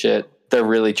vaccinated and shit. They're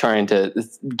really trying to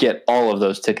get all of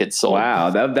those tickets sold. Wow,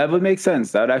 that would make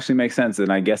sense. That would actually make sense,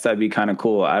 and I guess that'd be kind of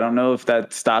cool. I don't know if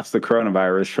that stops the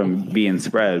coronavirus from being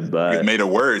spread, but it made it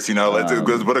worse. You know,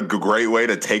 what a great way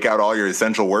to take out all your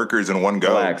essential workers in one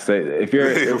go. Relax. If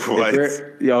you're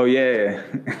oh yeah,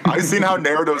 I've seen how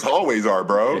narrow those hallways are,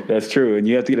 bro. That's true, and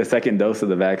you have to get a second dose of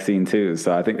the vaccine too.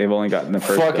 So I think they've only gotten the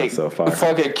first dose so far.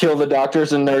 Fuck it, kill the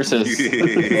doctors and nurses.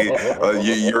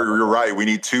 You're right. We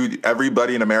need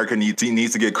everybody in America needs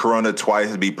to get corona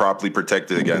twice to be properly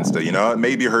protected against it. You know,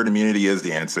 maybe herd immunity is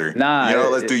the answer. Nah, you know,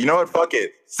 let's do. You know what? Fuck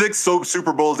it. 6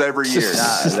 Super Bowls every year.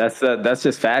 Nah, that's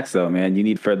just facts though, man. You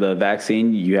need for the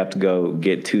vaccine, you have to go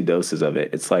get 2 doses of it.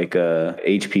 It's like a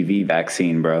HPV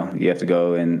vaccine, bro. You have to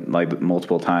go in like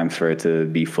multiple times for it to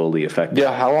be fully effective.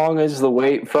 Yeah, how long is the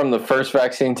wait from the first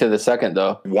vaccine to the second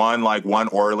though? One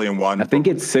orally and one. I think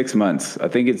it's 6 months. I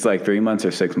think it's like 3 months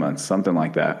or 6 months, something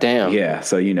like that. Damn. Yeah.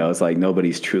 So you know, it's like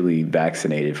nobody's truly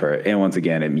vaccinated for it. And once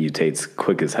again, it mutates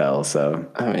quick as hell. So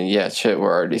I mean, yeah, shit,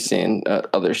 we're already seeing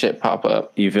other shit pop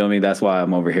up. you feel me? That's why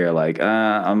I'm over here. Like,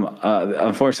 I'm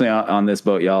unfortunately on this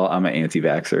boat, y'all. I'm an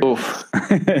anti-vaxxer. Oof.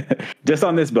 Just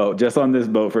on this boat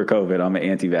for COVID, I'm an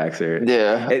anti-vaxxer.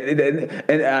 Yeah.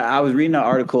 And I was reading an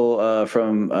article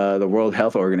from the World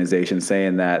Health Organization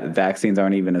saying that vaccines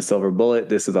aren't even a silver bullet.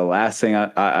 This is the last thing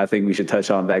I think we should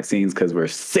touch on vaccines because we're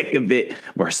sick of it.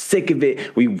 We're sick of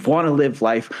it. We want to live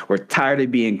life. We're tired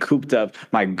of being cooped up.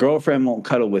 My girlfriend won't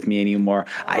cuddle with me anymore.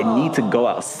 I need to go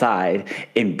outside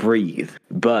and breathe.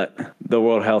 But the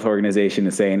World Health Organization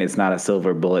is saying it's not a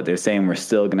silver bullet. They're saying we're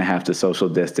still going to have to social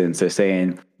distance. They're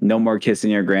saying no more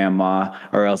kissing your grandma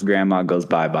or else grandma goes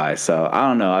bye-bye. So I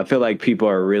don't know. I feel like people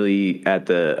are really at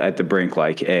the brink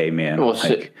like, hey, man. Well,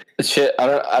 like, shit. I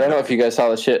don't know if you guys saw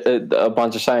the shit. A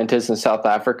bunch of scientists in South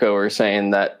Africa were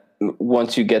saying that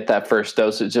once you get that first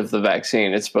dosage of the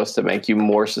vaccine, it's supposed to make you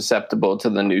more susceptible to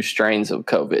the new strains of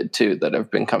COVID too that have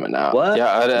been coming out. What?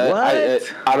 Yeah,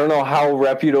 I don't know how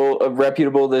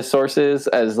reputable this source is,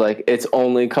 as like it's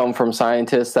only come from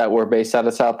scientists that were based out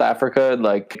of South Africa.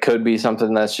 Like, it could be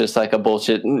something that's just like a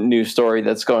bullshit news story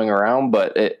that's going around,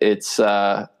 but it's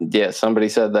somebody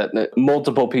said that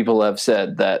multiple people have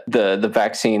said that the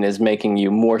vaccine is making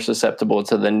you more susceptible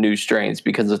to the new strains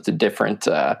because it's a different.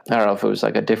 I don't know if it was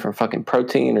like a different fucking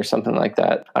protein or something like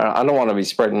that. I don't want to be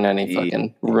spreading any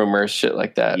fucking rumors, shit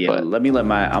like that. Yeah, but I'm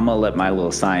gonna let my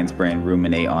little science brain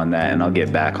ruminate on that, and I'll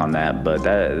get back on that. But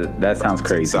that sounds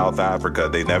crazy. South Africa,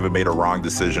 they never made a wrong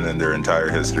decision in their entire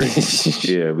history.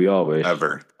 Yeah, we all wish.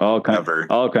 Ever. All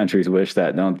countries wish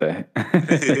that, don't they?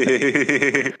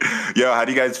 Yo, how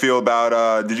do you guys feel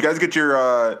about? Did you guys get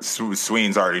your?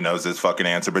 Sweens already knows this fucking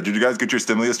answer, but did you guys get your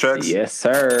stimulus checks? Yes,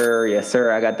 sir. Yes,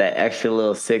 sir. I got that extra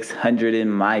little $600 in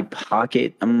my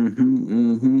pocket.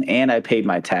 And I paid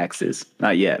my taxes.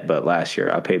 Not yet, but last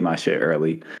year I paid my shit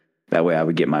early. That way I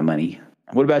would get my money.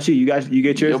 What about you? You guys, you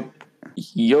get yours? Yep.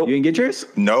 You didn't get yours?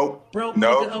 Nope.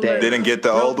 Didn't get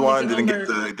the old one. Didn't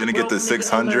get the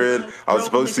 600. I was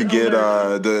supposed to get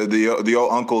the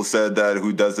old uncle said that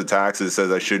who does the taxes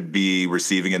says I should be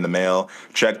receiving in the mail.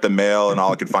 Checked the mail and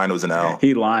all I could find was an L.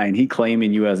 He lying. He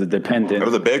claiming you as a dependent. It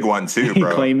was a big one too, bro.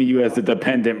 He claiming you as a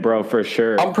dependent, bro, for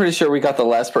sure. I'm pretty sure we got the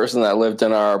last person that lived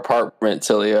in our apartment,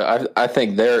 Celia. I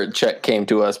think their check came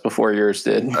to us before yours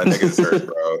did. I think it's hurt,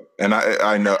 bro. And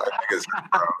I know I think it's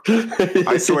hurt,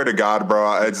 bro. I swear to God,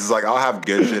 bro. It's just like I'll have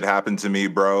good shit happen to me,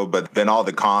 bro. But then all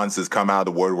the cons just come out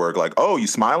of the woodwork. Like, oh, you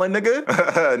smiling,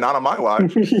 nigga? Not on my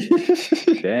watch.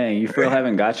 Dang, you still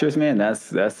haven't got yours, man? That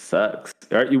sucks.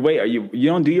 You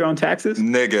don't do your own taxes?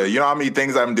 Nigga, you know how many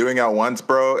things I'm doing at once,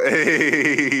 bro?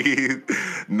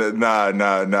 Nah.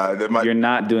 You're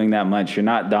not doing that much. You're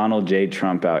not Donald J.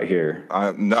 Trump out here.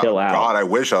 No, chill out. God, I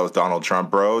wish I was Donald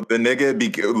Trump, bro. The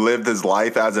nigga lived his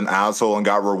life as an asshole and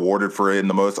got rewarded for it in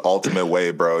the most ultimate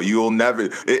way, bro. You'll never.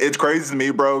 It's crazy to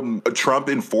me, bro. Trump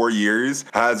in 4 years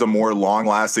has a more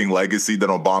long-lasting legacy than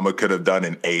Obama could have done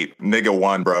in 8. Nigga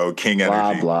won, bro. King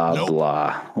energy. Blah,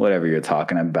 blah. Whatever you're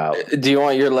talking about. Do you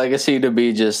want your legacy to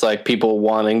be just like people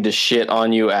wanting to shit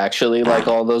on you actually, like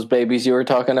all those babies you were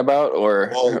talking about,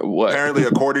 or what? Apparently,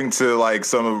 according to like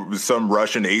some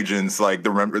Russian agents, like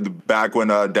back when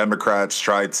Democrats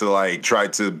tried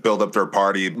to build up their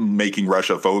party, making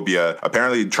Russia phobia.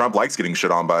 Apparently, Trump likes getting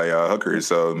shit on by hookers,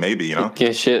 so maybe, you know.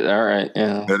 Get shit. All right,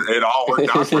 yeah. It all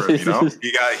worked out for him, you know.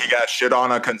 He got shit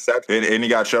on a conception, and he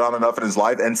got shit on enough in his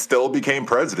life, and still became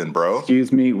president, bro.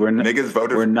 Excuse me, niggas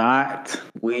voted. We're not.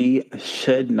 We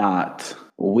should not.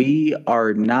 We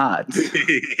are not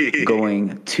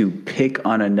going to pick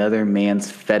on another man's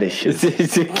fetishes.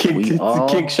 We all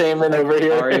kink shaming over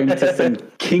here. Are into some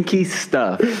kinky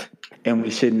stuff. And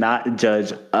we should not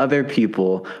judge other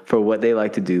people for what they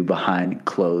like to do behind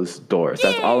closed doors.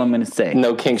 That's all I'm going to say.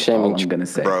 No kink shaming. I'm going to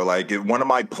say. Bro, like one of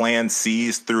my plan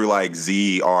C's through like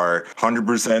Z are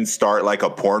 100% start like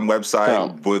a porn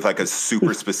website with like a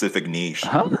super specific niche.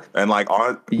 And like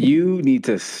you need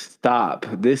to stop.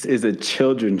 This is a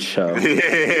children's show.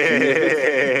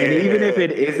 And even if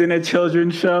it isn't a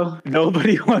children's show,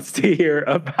 nobody wants to hear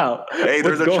about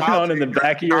what's going on in the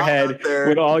back of your head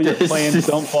when all your plans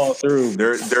don't fall through.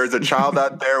 There's a child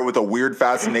out there with a weird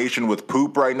fascination with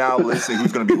poop right now, who's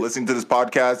going to be listening to this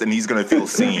podcast, and he's going to feel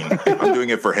seen. I'm doing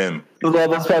it for him. Well,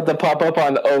 that's about to pop up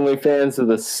on OnlyFans of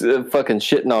the fucking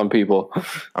shitting on people.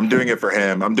 I'm doing it for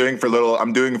him. I'm doing for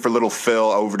little Phil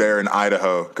over there in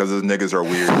Idaho because those niggas are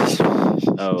weird.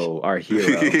 Oh, our hero.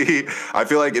 I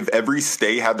feel like if every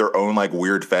state had their own like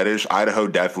weird fetish, Idaho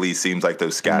definitely seems like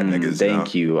those scat niggas.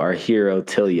 Thank you. Our hero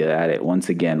Tilia at it once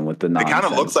again with the nonsense. It kind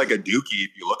of looks like a dookie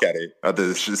if you look at it, at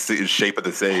the shape of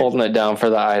the sage. Holding it down for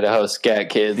the Idaho scat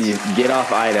kids. Get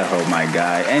off Idaho, my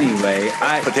guy. Anyway,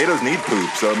 potatoes need poop,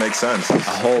 so it makes sense. A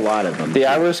whole lot of them. The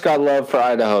Irish got love for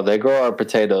Idaho. They grow our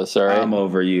potatoes, all right? I'm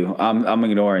over you. I'm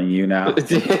ignoring you now.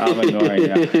 I'm ignoring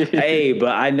you. Hey, but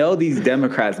I know these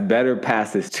Democrats better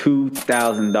pass this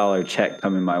 $2,000 check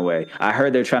coming my way. I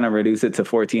heard they're trying to reduce it to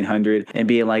 $1,400 and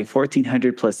being like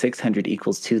 $1,400 plus $600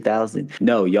 equals $2,000.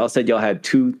 No, y'all said y'all had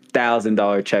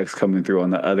 $2,000 checks coming through on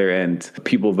the other end.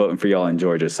 People voting for y'all in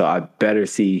Georgia, so I better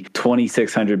see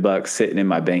 $2,600 sitting in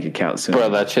my bank account soon. Bro,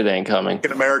 that shit ain't coming.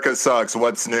 America sucks.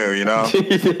 What's new? You know.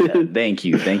 Thank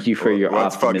you for your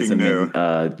What's optimism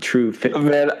and true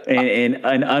and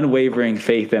an unwavering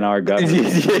faith in our government.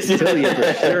 Tilia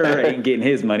for sure ain't getting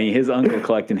his money. His uncle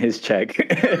collecting his check.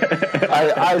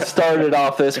 I started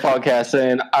off this podcast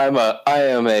saying I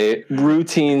am a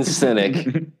routine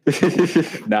cynic.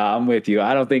 Nah, I'm with you.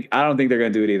 I don't think they're gonna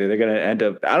do it either. They're gonna end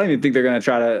up. I don't even think they're gonna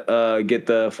try to get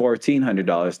the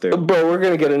 $1,400 through. Bro, we're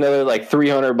gonna get another like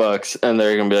 $300, and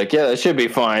they're gonna be like, "Yeah, that should be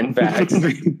fine." Facts.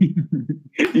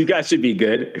 You guys should be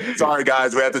good. Sorry,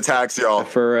 guys, we have to tax y'all.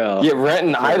 For real. Yeah, rent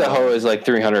in Idaho is like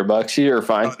 $300. You're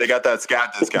fine. Oh, they got that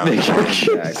scat discount.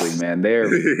 Exactly, man. They're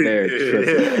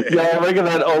tripping. Yeah, look at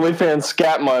that OnlyFans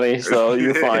scat money, so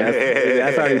you're fine.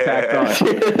 That's already packed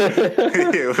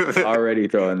on. Already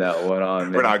throwing that one on.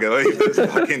 Man. We're not gonna leave this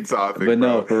fucking topic. But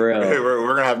no, for real.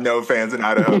 We're gonna have no fans in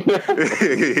Idaho.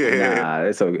 Nah,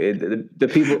 it's okay.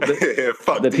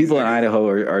 The people in Idaho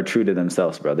are true to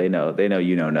themselves, bro. They know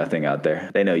you know nothing out there.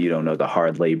 They know you don't know the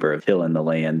hard labor of tilling the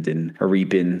land and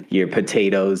reaping your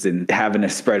potatoes and having to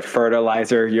spread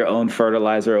fertilizer, your own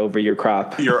fertilizer over your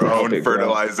crop. Your own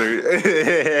fertilizer.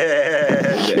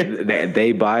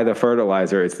 They buy the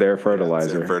fertilizer. It's their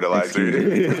fertilizer.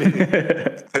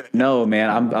 Fertilizer. No,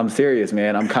 man, I'm serious,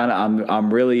 man.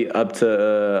 I'm really up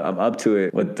to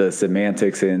it with the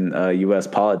semantics in U.S.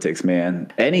 politics,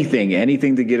 man.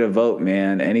 Anything to get a vote,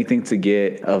 man. Anything to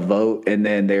get a vote, and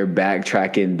then they're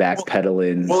backtracking, backpedaling.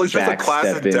 Well, it's just a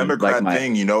classic Democrat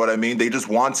thing, you know what I mean? They just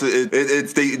want to.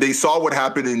 They saw what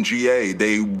happened in GA.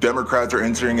 Democrats are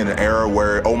entering an era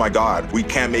where, oh my God, we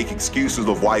can't make excuses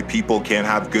of why people can't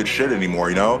have good shit anymore.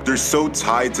 You know, they're so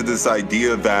tied to this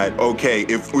idea that okay,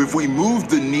 if we move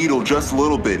the needle just a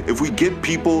little bit, if we give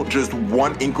people just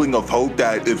one inkling of hope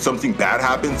that if something bad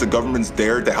happens, the government's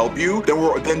there to help you,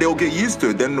 then they'll get used to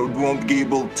it. Then we won't be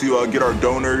able to get our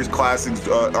donors.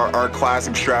 Our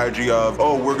classic strategy of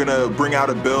we're gonna bring out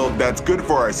a bill that's good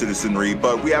for our citizenry,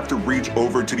 but we have to reach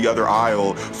over to the other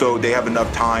aisle so they have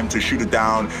enough time to shoot it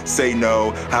down, say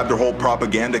no, have their whole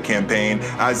propaganda campaign,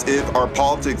 as if our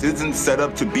politics isn't set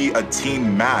up to be a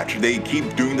team match. They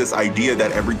keep doing this idea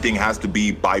that everything has to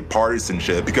be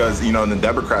bipartisanship because, you know, in the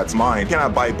Democrats' mind, you can't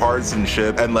have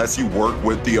bipartisanship unless you work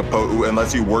with the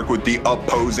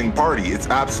opposing party. It's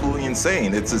absolutely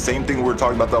insane. It's the same thing we were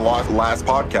talking about the last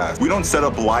podcast. We don't set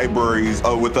up libraries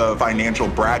with a financial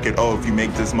bracket. If you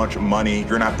make this much money, you're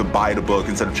gonna have to buy the book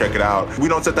instead of check it out. We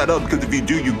don't set that up because if you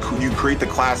do, you create the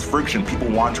class friction. People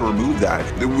want to remove that.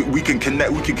 We can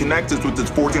connect this with this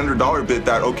 $1,400 bit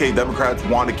that Democrats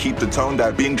want to keep the tone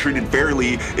that being treated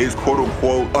fairly is quote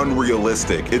unquote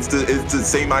unrealistic. It's the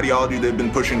same ideology they've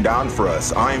been pushing down for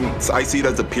us. I see it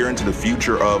as a peer into the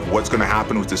future of what's going to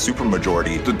happen with the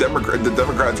supermajority. The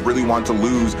Democrats really want to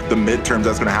lose the midterms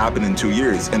that's going to happen in 2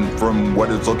 years, and from what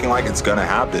it's looking like, it's going to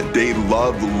happen. They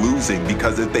love losing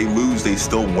because if they lose, they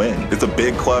still win. It's a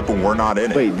big club, and we're not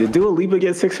in it. Wait, did Dua Lipa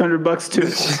get $600 too?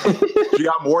 She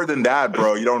got more than that,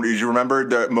 bro. You remember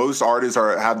that most artists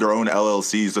have their own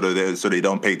LLCs so they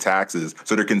don't pay taxes.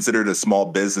 So they're considered a small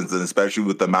business, and especially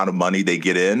with the amount of money they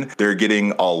get in, they're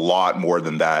getting a lot more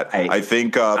than that. I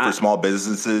think for small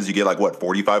businesses, you get like what,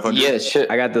 $4,500? Yeah, shit.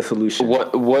 I got the solution.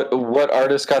 What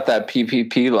artist got that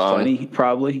PPP loan? Funny,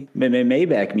 probably.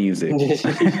 Maybach Music.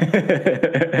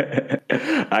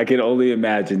 I can only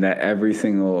imagine that every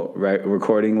single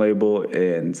recording label,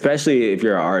 and especially if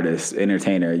you're an artist,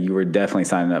 entertainer, you were definitely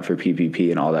signing up for PPP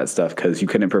and all that stuff because you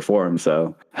couldn't perform.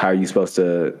 So how are you supposed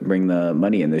to bring the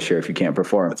money in this year if you can't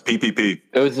perform? It's PPP.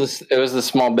 It was the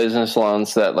small business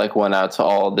loans that like went out to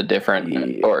all the different,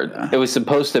 it was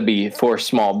supposed to be for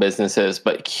small businesses,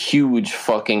 but huge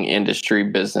fucking industry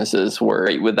businesses were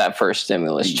with that first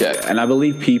stimulus check. And I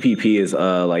believe PPP is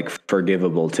like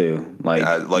forgivable too.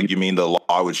 Like you mean the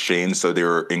law was changed so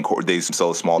they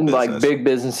sell small business. Like big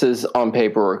businesses on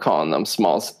paper were calling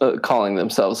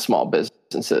themselves small business.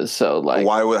 businesses. So like,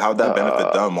 how'd that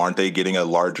benefit them? Aren't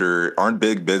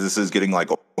big businesses getting like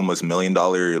almost $1 million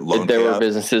loan? There were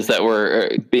businesses that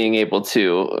were being able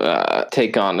to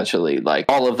take on actually like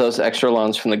all of those extra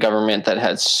loans from the government that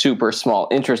had super small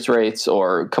interest rates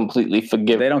or completely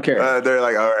forgiven. They don't care. They're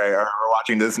like, all right, we're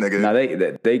watching this nigga. No,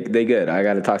 they good. I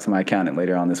got to talk to my accountant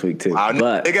later on this week too.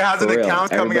 But nigga has an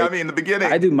account coming at me in the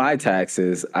beginning. I do my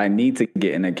taxes. I need to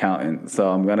get an accountant, so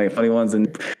I'm gonna funny ones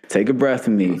and take a breath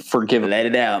from me. Forgive, let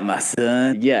it out, my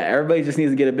son. Yeah, everybody just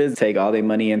needs to get a business. Take all their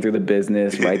money in through the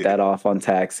business, write that off on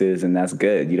taxes, and that's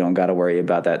good. You don't got to worry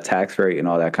about that tax rate and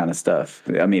all that kind of stuff.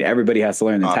 I mean, everybody has to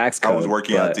learn the tax code. I was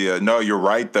working at the. No, you're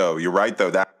right though.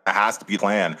 That has to be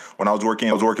planned. When I was working,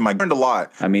 I learned a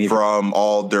lot. I mean, from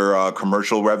all their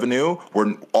commercial revenue,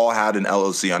 all had an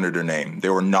LLC under their name. They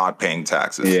were not paying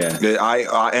taxes. Yeah.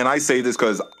 I say this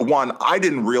because one, I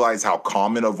didn't realize how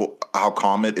common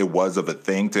it was of a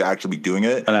thing to actually be doing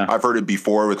it. I've heard it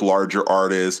before with larger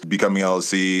artists becoming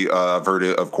LLC. I've heard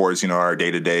it, of course, our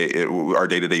day to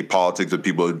day politics of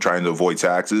people trying to avoid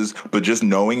taxes. But just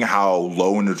knowing how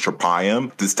low in the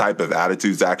trappium this type of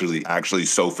attitude is actually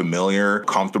so familiar,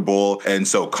 comfortable, and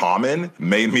so common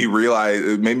made me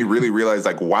really realize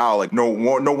like, wow, like no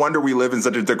wonder we live in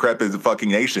such a decrepit fucking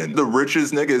nation. The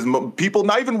richest niggas, people,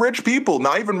 not even rich people,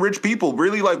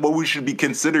 really like what we should be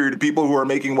considered people who are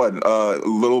making a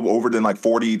little over than like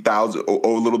 $40,000, a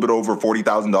little bit over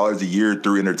 $40,000 a year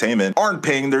through entertainment aren't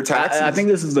paying their taxes. I think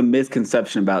this is a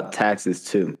misconception about taxes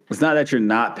too. It's not that you're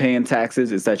not paying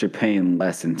taxes, it's that you're paying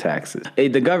less in taxes. The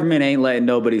government ain't letting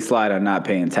nobody slide on not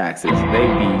paying taxes. They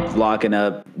be locking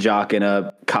up, jocking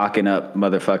up, cocking up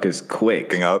motherfuckers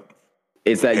quick. Up.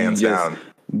 It's that hands you just down.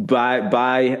 by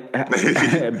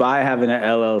having an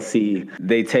LLC,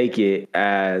 they take it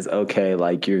as okay,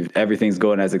 like everything's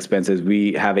going as expenses.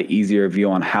 We have an easier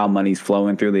view on how money's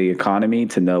flowing through the economy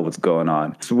to know what's going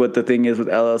on. That's what the thing is with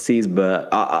LLCs. But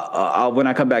I'll when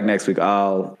I come back next week,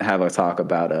 I'll have a talk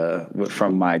about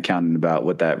from my accountant about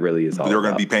what that really is all about. They're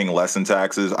going to be paying less in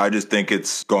taxes. I just think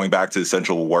it's going back to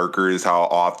essential workers, how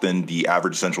often the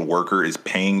average essential worker is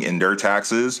paying in their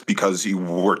taxes, because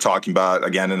we're talking about,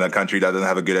 again, in a country that doesn't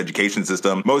have a good education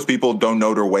system. Most people don't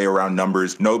know their way around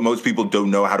numbers. Most people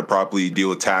don't know how to properly deal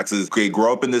with taxes. They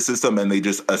grow up in this system and they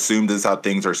just assume this is how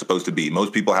things are supposed to be.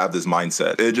 Most people have this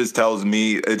mindset. It just tells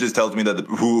me that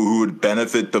who would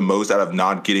benefit the most out of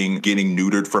not getting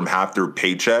neutered from half their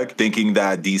paycheck, thinking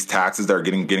that these taxes that are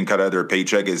getting cut out of their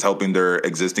paycheck is helping their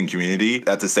existing community.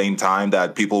 At the same time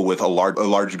that people with a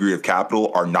large degree of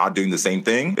capital are not doing the same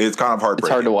thing. It's kind of heartbreaking.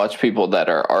 It's hard to watch people that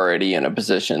are already in a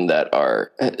position that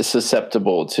are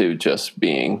susceptible to just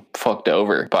being fucked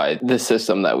over by the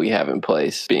system that we have in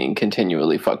place, being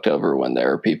continually fucked over, when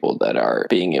there are people that are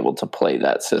being able to play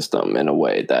that system in a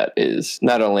way that is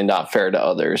not only not fair to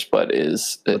others, but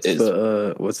is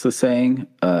what's the saying?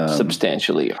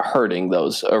 Substantially hurting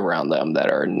those around them that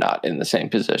are not in the same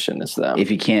position as them.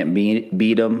 If you can't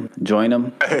beat them, join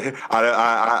them.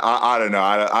 I don't know.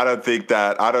 I don't think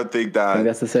that. I think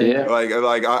that's the saying. Yeah.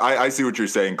 I see what you're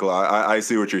saying, Claude. I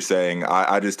see what you're saying.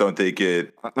 I just don't think it.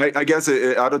 I guess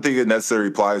I don't think it necessarily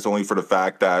applies only for the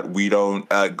fact that we don't.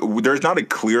 There's not a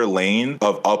clear lane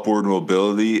of upward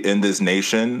mobility in this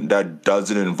nation that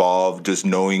doesn't involve just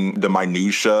knowing the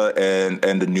minutia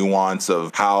and the nuance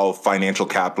of how financial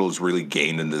capital is really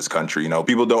gained in this country.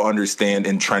 People don't understand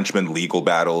entrenchment legal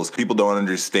battles. People don't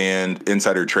understand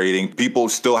insider trading. People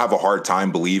still have a hard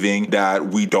time believing that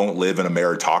we don't live in a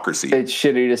meritocracy. It's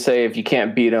shitty to say if you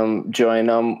can't beat them, join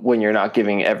them, when you're not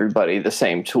giving everybody the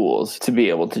same tools to be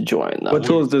able to join them. What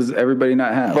tools does everybody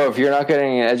not have? Bro, if you're not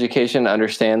getting an education to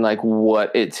understand like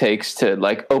what it takes to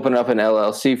like open up an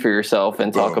LLC for yourself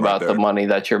and talk about the money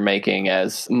that you're making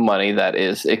as money that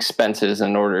is expenses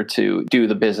in order to do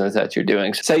the business that you're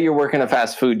doing. Say you're working a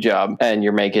fast food job and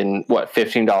you're making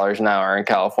 $15 an hour in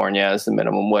California as the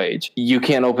minimum wage. You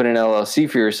can't open an LLC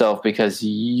for yourself because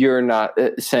you're not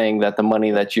saying that the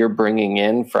money that you're bringing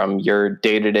in from your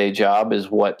day-to-day job is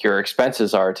what your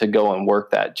expenses are to go and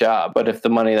work that job. But if the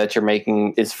money that you're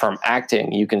making is from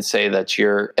acting, you can say that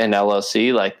you're an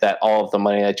LLC, like that all of the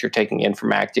money that you're taking in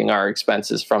from acting are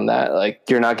expenses from that. Like,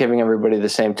 you're not giving everybody the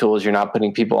same tools. You're not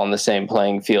putting people on the same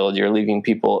playing field. You're leaving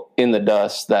people in the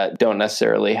dust that don't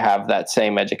necessarily have that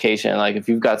same education. Like, if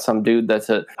you've got some dude that's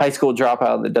a high school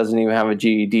dropout that doesn't even have a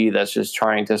GED, that's just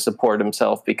trying to support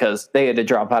himself because they had to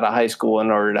drop out of high school in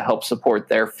order to help support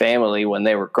their family when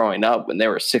they were growing up, when they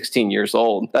were 16 years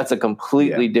old. That's a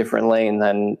completely different lane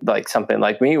than like something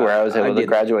like me, where I was able to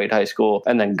graduate high school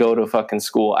and then go to fucking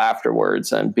school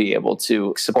afterwards and be able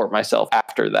to support myself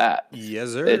after that.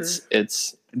 Yes, sir.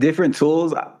 It's different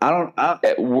tools.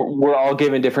 We're all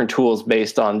given different tools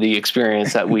based on the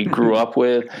experience that we grew up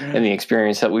with and the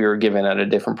experience that we were given at a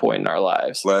different point in our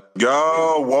lives. Let's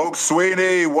go. Woke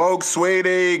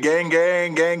sweetie, gang,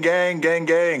 gang, gang, gang, gang,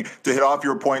 gang. To hit off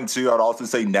your point too, I'd also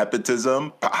say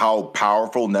nepotism, how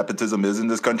powerful nepotism is in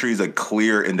this country, is a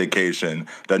clear indication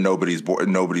that nobody's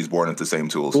born with the same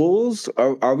tools. Tools?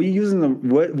 Are we using them?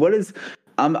 What is...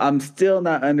 I'm still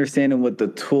not understanding what the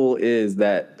tool is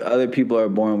that other people are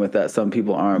born with that some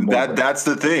people aren't born with. That's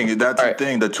the thing.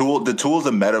 The tool is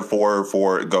a metaphor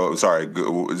for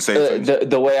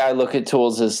the way I look at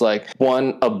tools is like,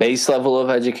 one, a base level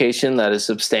of education that is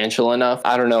substantial enough.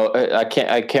 I don't know. I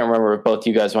can't remember if both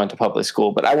you guys went to public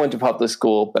school, but I went to public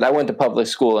school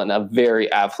in a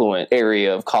very affluent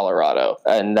area of Colorado,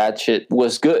 and that shit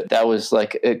was good. That was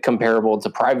like comparable to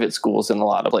private schools in a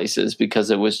lot of places because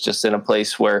it was just in a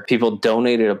place where people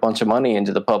donated a bunch of money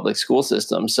into the public school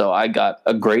system. So I got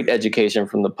a great education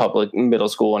from the public middle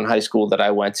school and high school that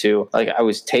I went to. Like I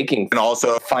was taking, and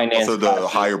also finance. Also, the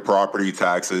higher property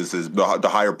taxes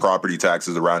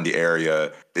around the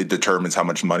area. It determines how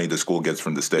much money the school gets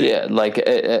from the state. Yeah, like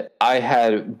I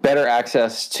had better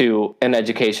access to an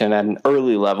education at an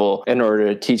early level in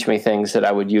order to teach me things that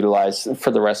I would utilize for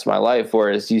the rest of my life.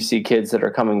 Whereas you see kids that are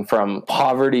coming from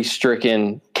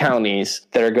poverty-stricken counties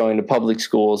that are going to public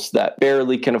schools that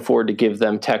barely can afford to give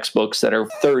them textbooks that are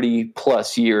 30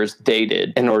 plus years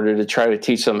dated in order to try to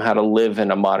teach them how to live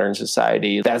in a modern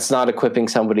society. That's not equipping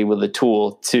somebody with a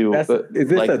tool to... Is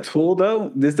this a tool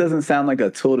though? This doesn't sound like a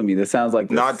tool to me. This sounds like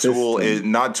not tool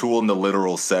in the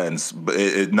literal sense,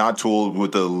 but not tool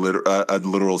with a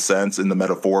literal sense, in the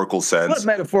metaphorical sense. What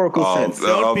metaphorical sense?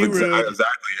 Exactly.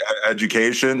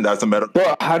 Education, that's a metaphor.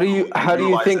 Well, how do you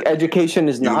think education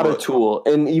is not a tool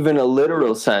in even a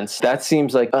literal sense? That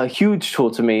seems like a huge tool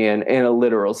to me in a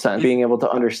literal sense. Being able to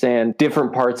understand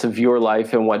different parts of your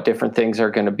life and what different things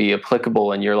are going to be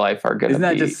applicable in your life are going to be...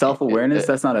 Isn't that just self-awareness?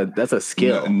 That's a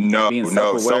skill. No. You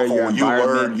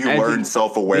learn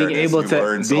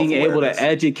self-awareness. Being able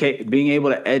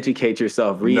to educate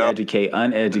yourself, re-educate,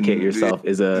 uneducate yourself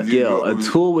is a skill. A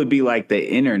tool would be like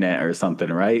the internet or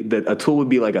something, right? A tool would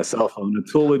be like a cell phone. A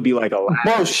tool would be like a laptop.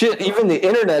 Well, shit, even the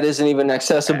internet isn't even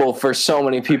accessible for so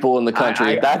many people in the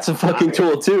country. That's a fucking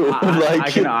tool too.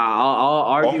 I'll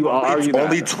argue.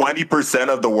 Only 20%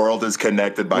 of the world is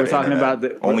connected by. We're talking about the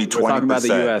 20%. We're talking about the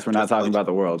U.S. We're not talking about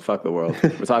the world. Fuck the world.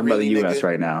 We're talking about the U.S.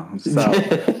 right now. So,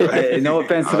 no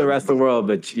offense to the rest of the world,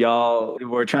 but y'all,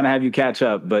 we're trying to have you catch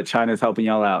up. But China's helping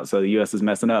y'all out, so the U.S. is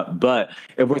messing up. But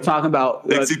if we're talking about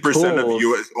 60% of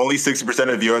U.S. only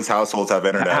 60% of U.S. households have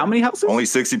internet. How many households? Only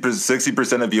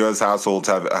 60% of U.S. households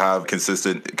have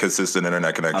consistent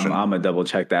internet connection. I'm gonna double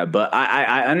check that, but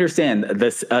I understand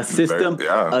this a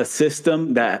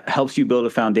system that helps you build a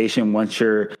foundation once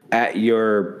you're at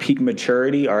your peak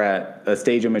maturity or at a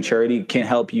stage of maturity can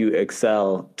help you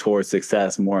excel towards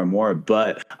success more and more.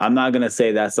 But I'm not gonna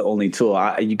say that's the only tool.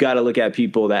 You got to look at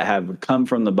people that have come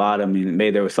from the bottom and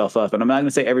made themselves up. And I'm not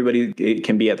gonna say everybody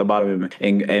can be at the bottom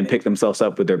and pick themselves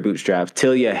up with their bootstraps.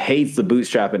 Tilia hates the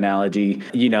bootstrap analogy.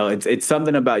 You know, it's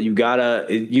something about you gotta.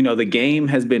 The game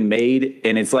has been made,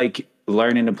 and it's like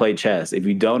learning to play chess. If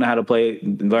you don't know how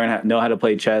to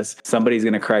play chess, somebody's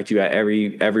going to correct you at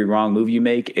every wrong move you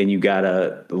make, and you got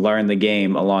to learn the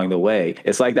game along the way.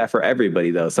 It's like that for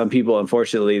everybody, though. Some people,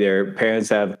 unfortunately, their parents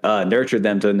have nurtured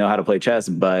them to know how to play chess,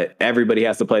 but everybody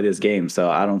has to play this game. So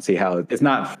I don't see how it's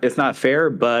not fair,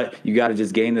 but you got to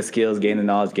just gain the skills, gain the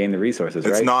knowledge, gain the resources.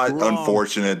 It's right? not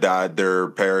unfortunate that their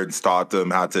parents taught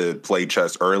them how to play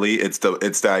chess early. It's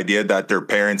the idea that their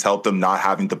parents helped them not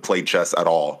having to play chess at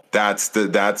all. That's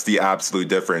the absolute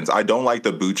difference. I don't like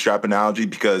the bootstrap analogy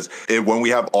because when we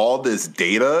have all this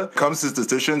data comes to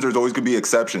decisions, there's always going to be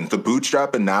exceptions. The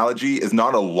bootstrap analogy is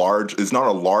not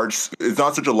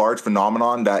such a large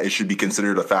phenomenon that it should be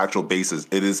considered a factual basis.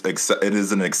 It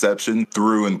is an exception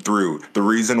through and through. The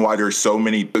reason why there's so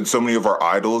many of our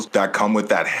idols that come with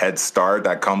that head start,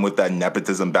 that come with that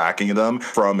nepotism backing them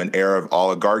from an era of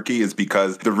oligarchy is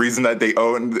because the reason why they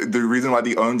own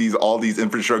all these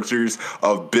infrastructures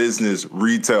of business,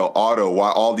 retail, auto,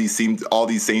 why all these same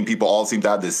people all seem to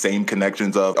have the same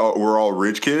connections of we're all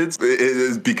rich kids.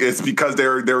 It's because they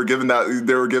were given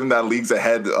that leagues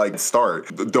ahead like start.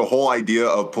 The whole idea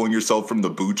of pulling yourself from the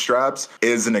bootstraps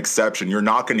is an exception. You're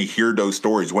not going to hear those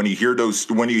stories. When you hear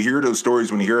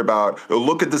about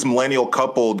look at this millennial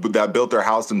couple that built their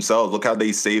house themselves. Look how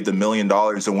they saved $1 million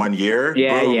in 1 year.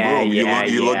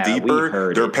 You look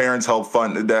deeper. Their parents helped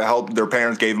fund. Their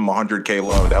parents gave them $100K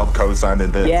loan to help co-sign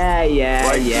it. Yeah.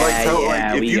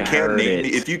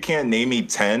 If you can't name me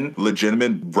 10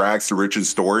 legitimate rags to riches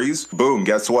stories, boom,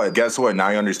 guess what? Now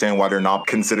I understand why they're not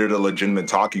considered a legitimate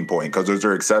talking point, because those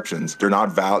are exceptions. They're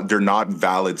not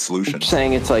valid solutions. I'm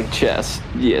saying it's like chess.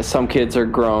 Yeah, some kids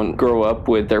grow up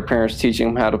with their parents teaching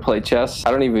them how to play chess.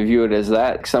 I don't even view it as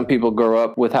that. Some people grow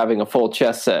up with having a full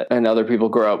chess set, and other people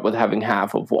grow up with having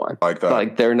half of one. Like that.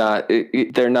 Like they're not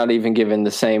even given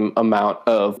the same amount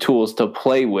of tools to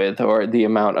play with, or the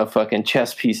amount of fucking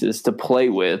chess pieces to play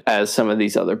with as some of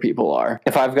these other people are.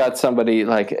 If I've got somebody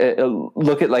like,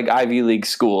 look at like Ivy League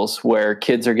schools where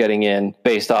kids are getting in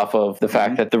based off of the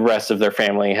fact that the rest of their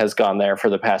family has gone there for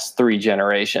the past 3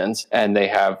 generations, and they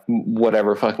have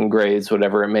whatever fucking grades,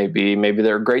 whatever it may be. Maybe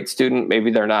they're a great student,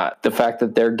 maybe they're not. The fact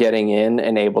that they're getting in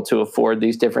and able to afford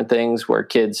these different things, where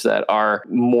kids that are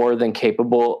more than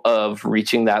capable of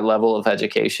reaching that level of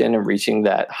education and reaching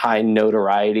that high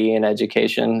notoriety in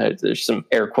education, there's some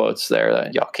air quotes there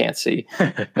that y'all can't see.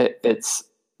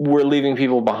 We're leaving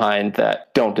people behind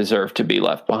that don't deserve to be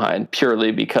left behind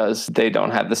purely because they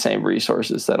don't have the same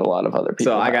resources that a lot of other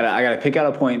people have. I gotta pick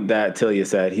out a point that Tilia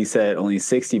said. He said only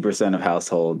 60% of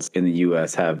households in the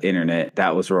U.S. have internet.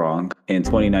 That was wrong. In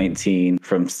 2019,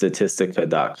 from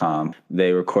Statistica.com,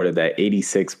 they recorded that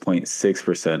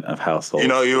 86.6% of households. You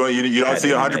don't see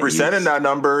 100% in that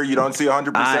number. You don't see 100%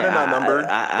 in that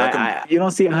number. You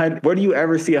don't see 100. Where do you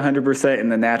ever see 100% in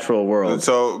the natural world?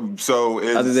 So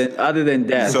other than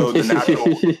death. So the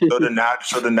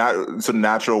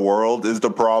natural world is the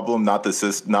problem, not the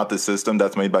system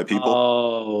that's made by people.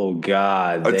 Oh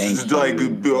God!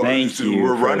 Thank you.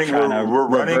 We're running.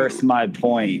 Reverse my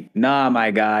point. Nah,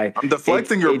 my guy. I'm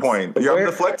deflecting your point. I'm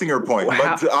deflecting your point.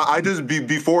 But I just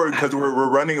before, because we're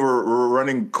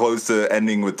running close to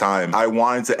ending with time. I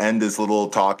wanted to end this little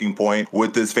talking point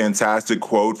with this fantastic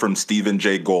quote from Stephen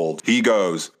Jay Gould. He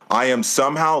goes, "I am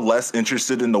somehow less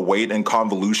interested in the weight and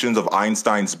convolutions of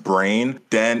Einstein's brain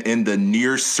than in the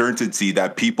near certainty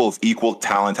that people of equal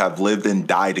talent have lived and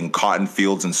died in cotton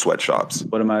fields and sweatshops."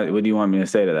 What do you want me to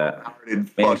say to that?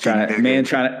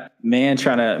 Man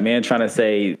trying to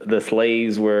say the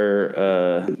slaves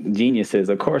were geniuses.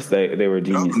 Of course they were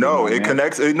geniuses.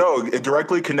 It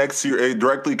directly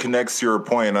connects your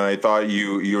point, and I thought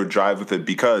you would drive with it,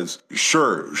 because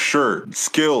sure,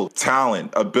 skill,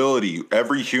 talent, ability,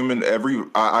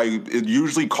 it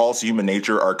usually calls to human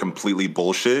nature are completely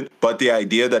bullshit. But the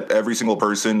idea that every single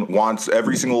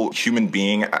human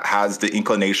being has the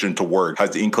inclination to work, has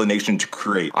the inclination to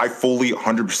create, I fully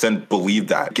 100% believe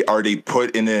that. Are they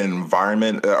put in an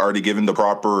environment? Are they given the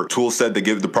proper tool set to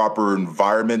give the proper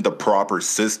environment, the proper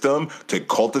system to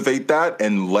cultivate that?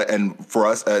 And for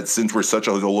us, since we're such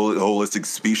a holistic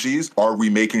species, are we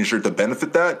making sure to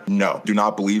benefit that? No, do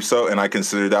not believe so. And I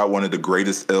consider that one of the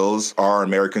greatest ills of our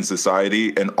American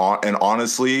society, and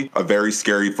honestly, a very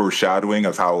scary foreshadowing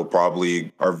of how it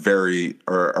probably our very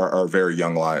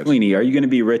young lives. Queenie, are you going to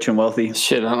be rich and wealthy?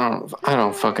 Shit, I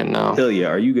don't fucking know. Tilia,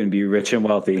 are you going to be rich and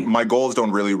wealthy? My goals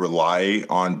don't really rely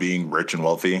on being rich and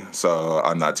wealthy, so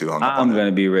I'm not too hung up on I'm going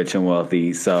to be rich and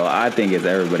wealthy, so I think it's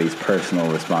everybody's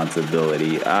personal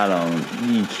responsibility.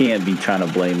 You can't be trying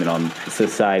to blame it on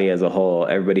society as a whole.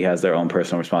 Everybody has their own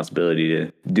personal responsibility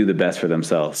to do the best for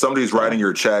themselves. Somebody's writing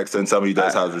your checks, and somebody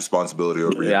does have responsibility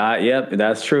over you. Yeah, yep,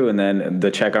 that's true. And then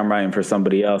the check I'm writing for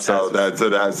somebody else. So that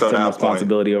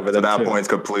responsibility over them. So that point's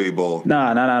completely bull.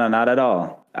 No, not at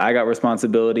all. I got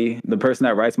responsibility. The person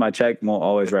that writes my check won't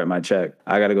always write my check.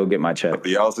 I got to go get my check.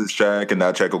 Somebody else's check, and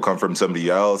that check will come from somebody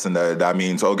else, and that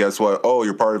means, oh, guess what? Oh,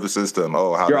 you're part of a system.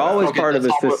 Oh, you're always part of a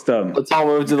system. Let's all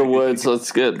move to the woods.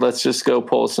 Let's just go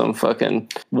pull some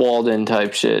fucking Walden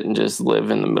type shit and just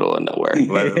live in the middle of nowhere.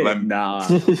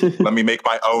 Let me make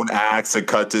my own axe to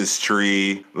cut this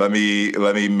tree. Let me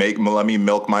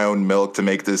milk my own milk to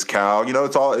make this cow.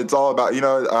 It's all about.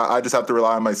 I just have to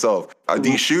rely on myself.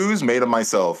 These shoes made of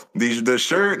myself. The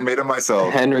shirt made of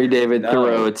myself. Henry David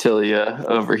Thoreau Attilia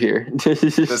over here.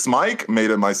 This mic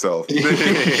made of myself.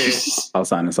 I'll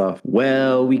sign us off.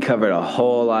 Well, we covered a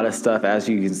whole lot of stuff. As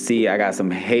you can see, I got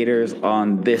some haters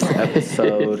on this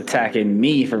episode attacking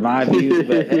me for my views.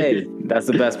 But hey, that's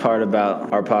the best part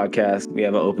about our podcast. We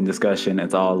have an open discussion.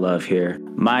 It's all love here.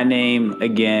 My name,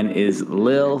 again, is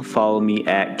Lil. Follow me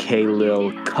at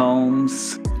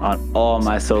KLilCombs on all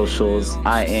my socials.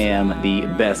 I am the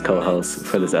best co-host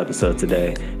for this episode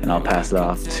today, and I'll pass it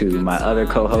off to my other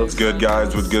co-host. Good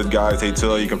guys with good guys. Hey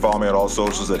Tilia, you can follow me on all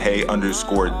socials at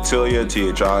hey_Tilia,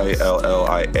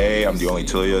 THILLIA. I'm the only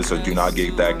Tilia, so do not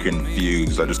get that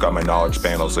confused. I just got my knowledge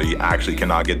panel, so you actually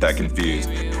cannot get that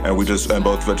confused. And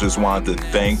both of us just wanted to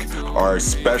thank our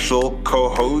special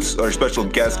co-host, our special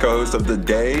guest co-host of the day,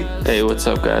 day. Hey, what's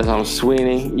up, guys? I'm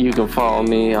Sweeney. You can follow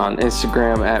me on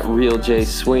Instagram at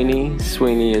RealJSweeney.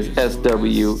 Sweeney is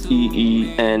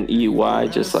SWEENEY,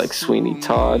 just like Sweeney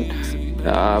Todd.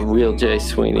 Real J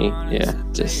Sweeney. Yeah,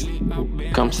 just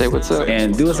come say what's up.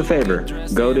 And do us a favor.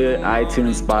 Go to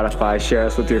iTunes, Spotify, share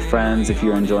us with your friends if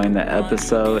you're enjoying the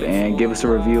episode, and give us a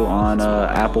review on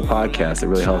Apple Podcasts. It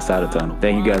really helps out a ton.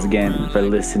 Thank you guys again for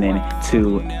listening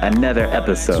to another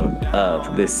episode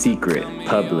of The Secret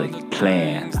Public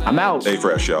Plan. I'm out. Stay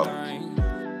fresh, y'all.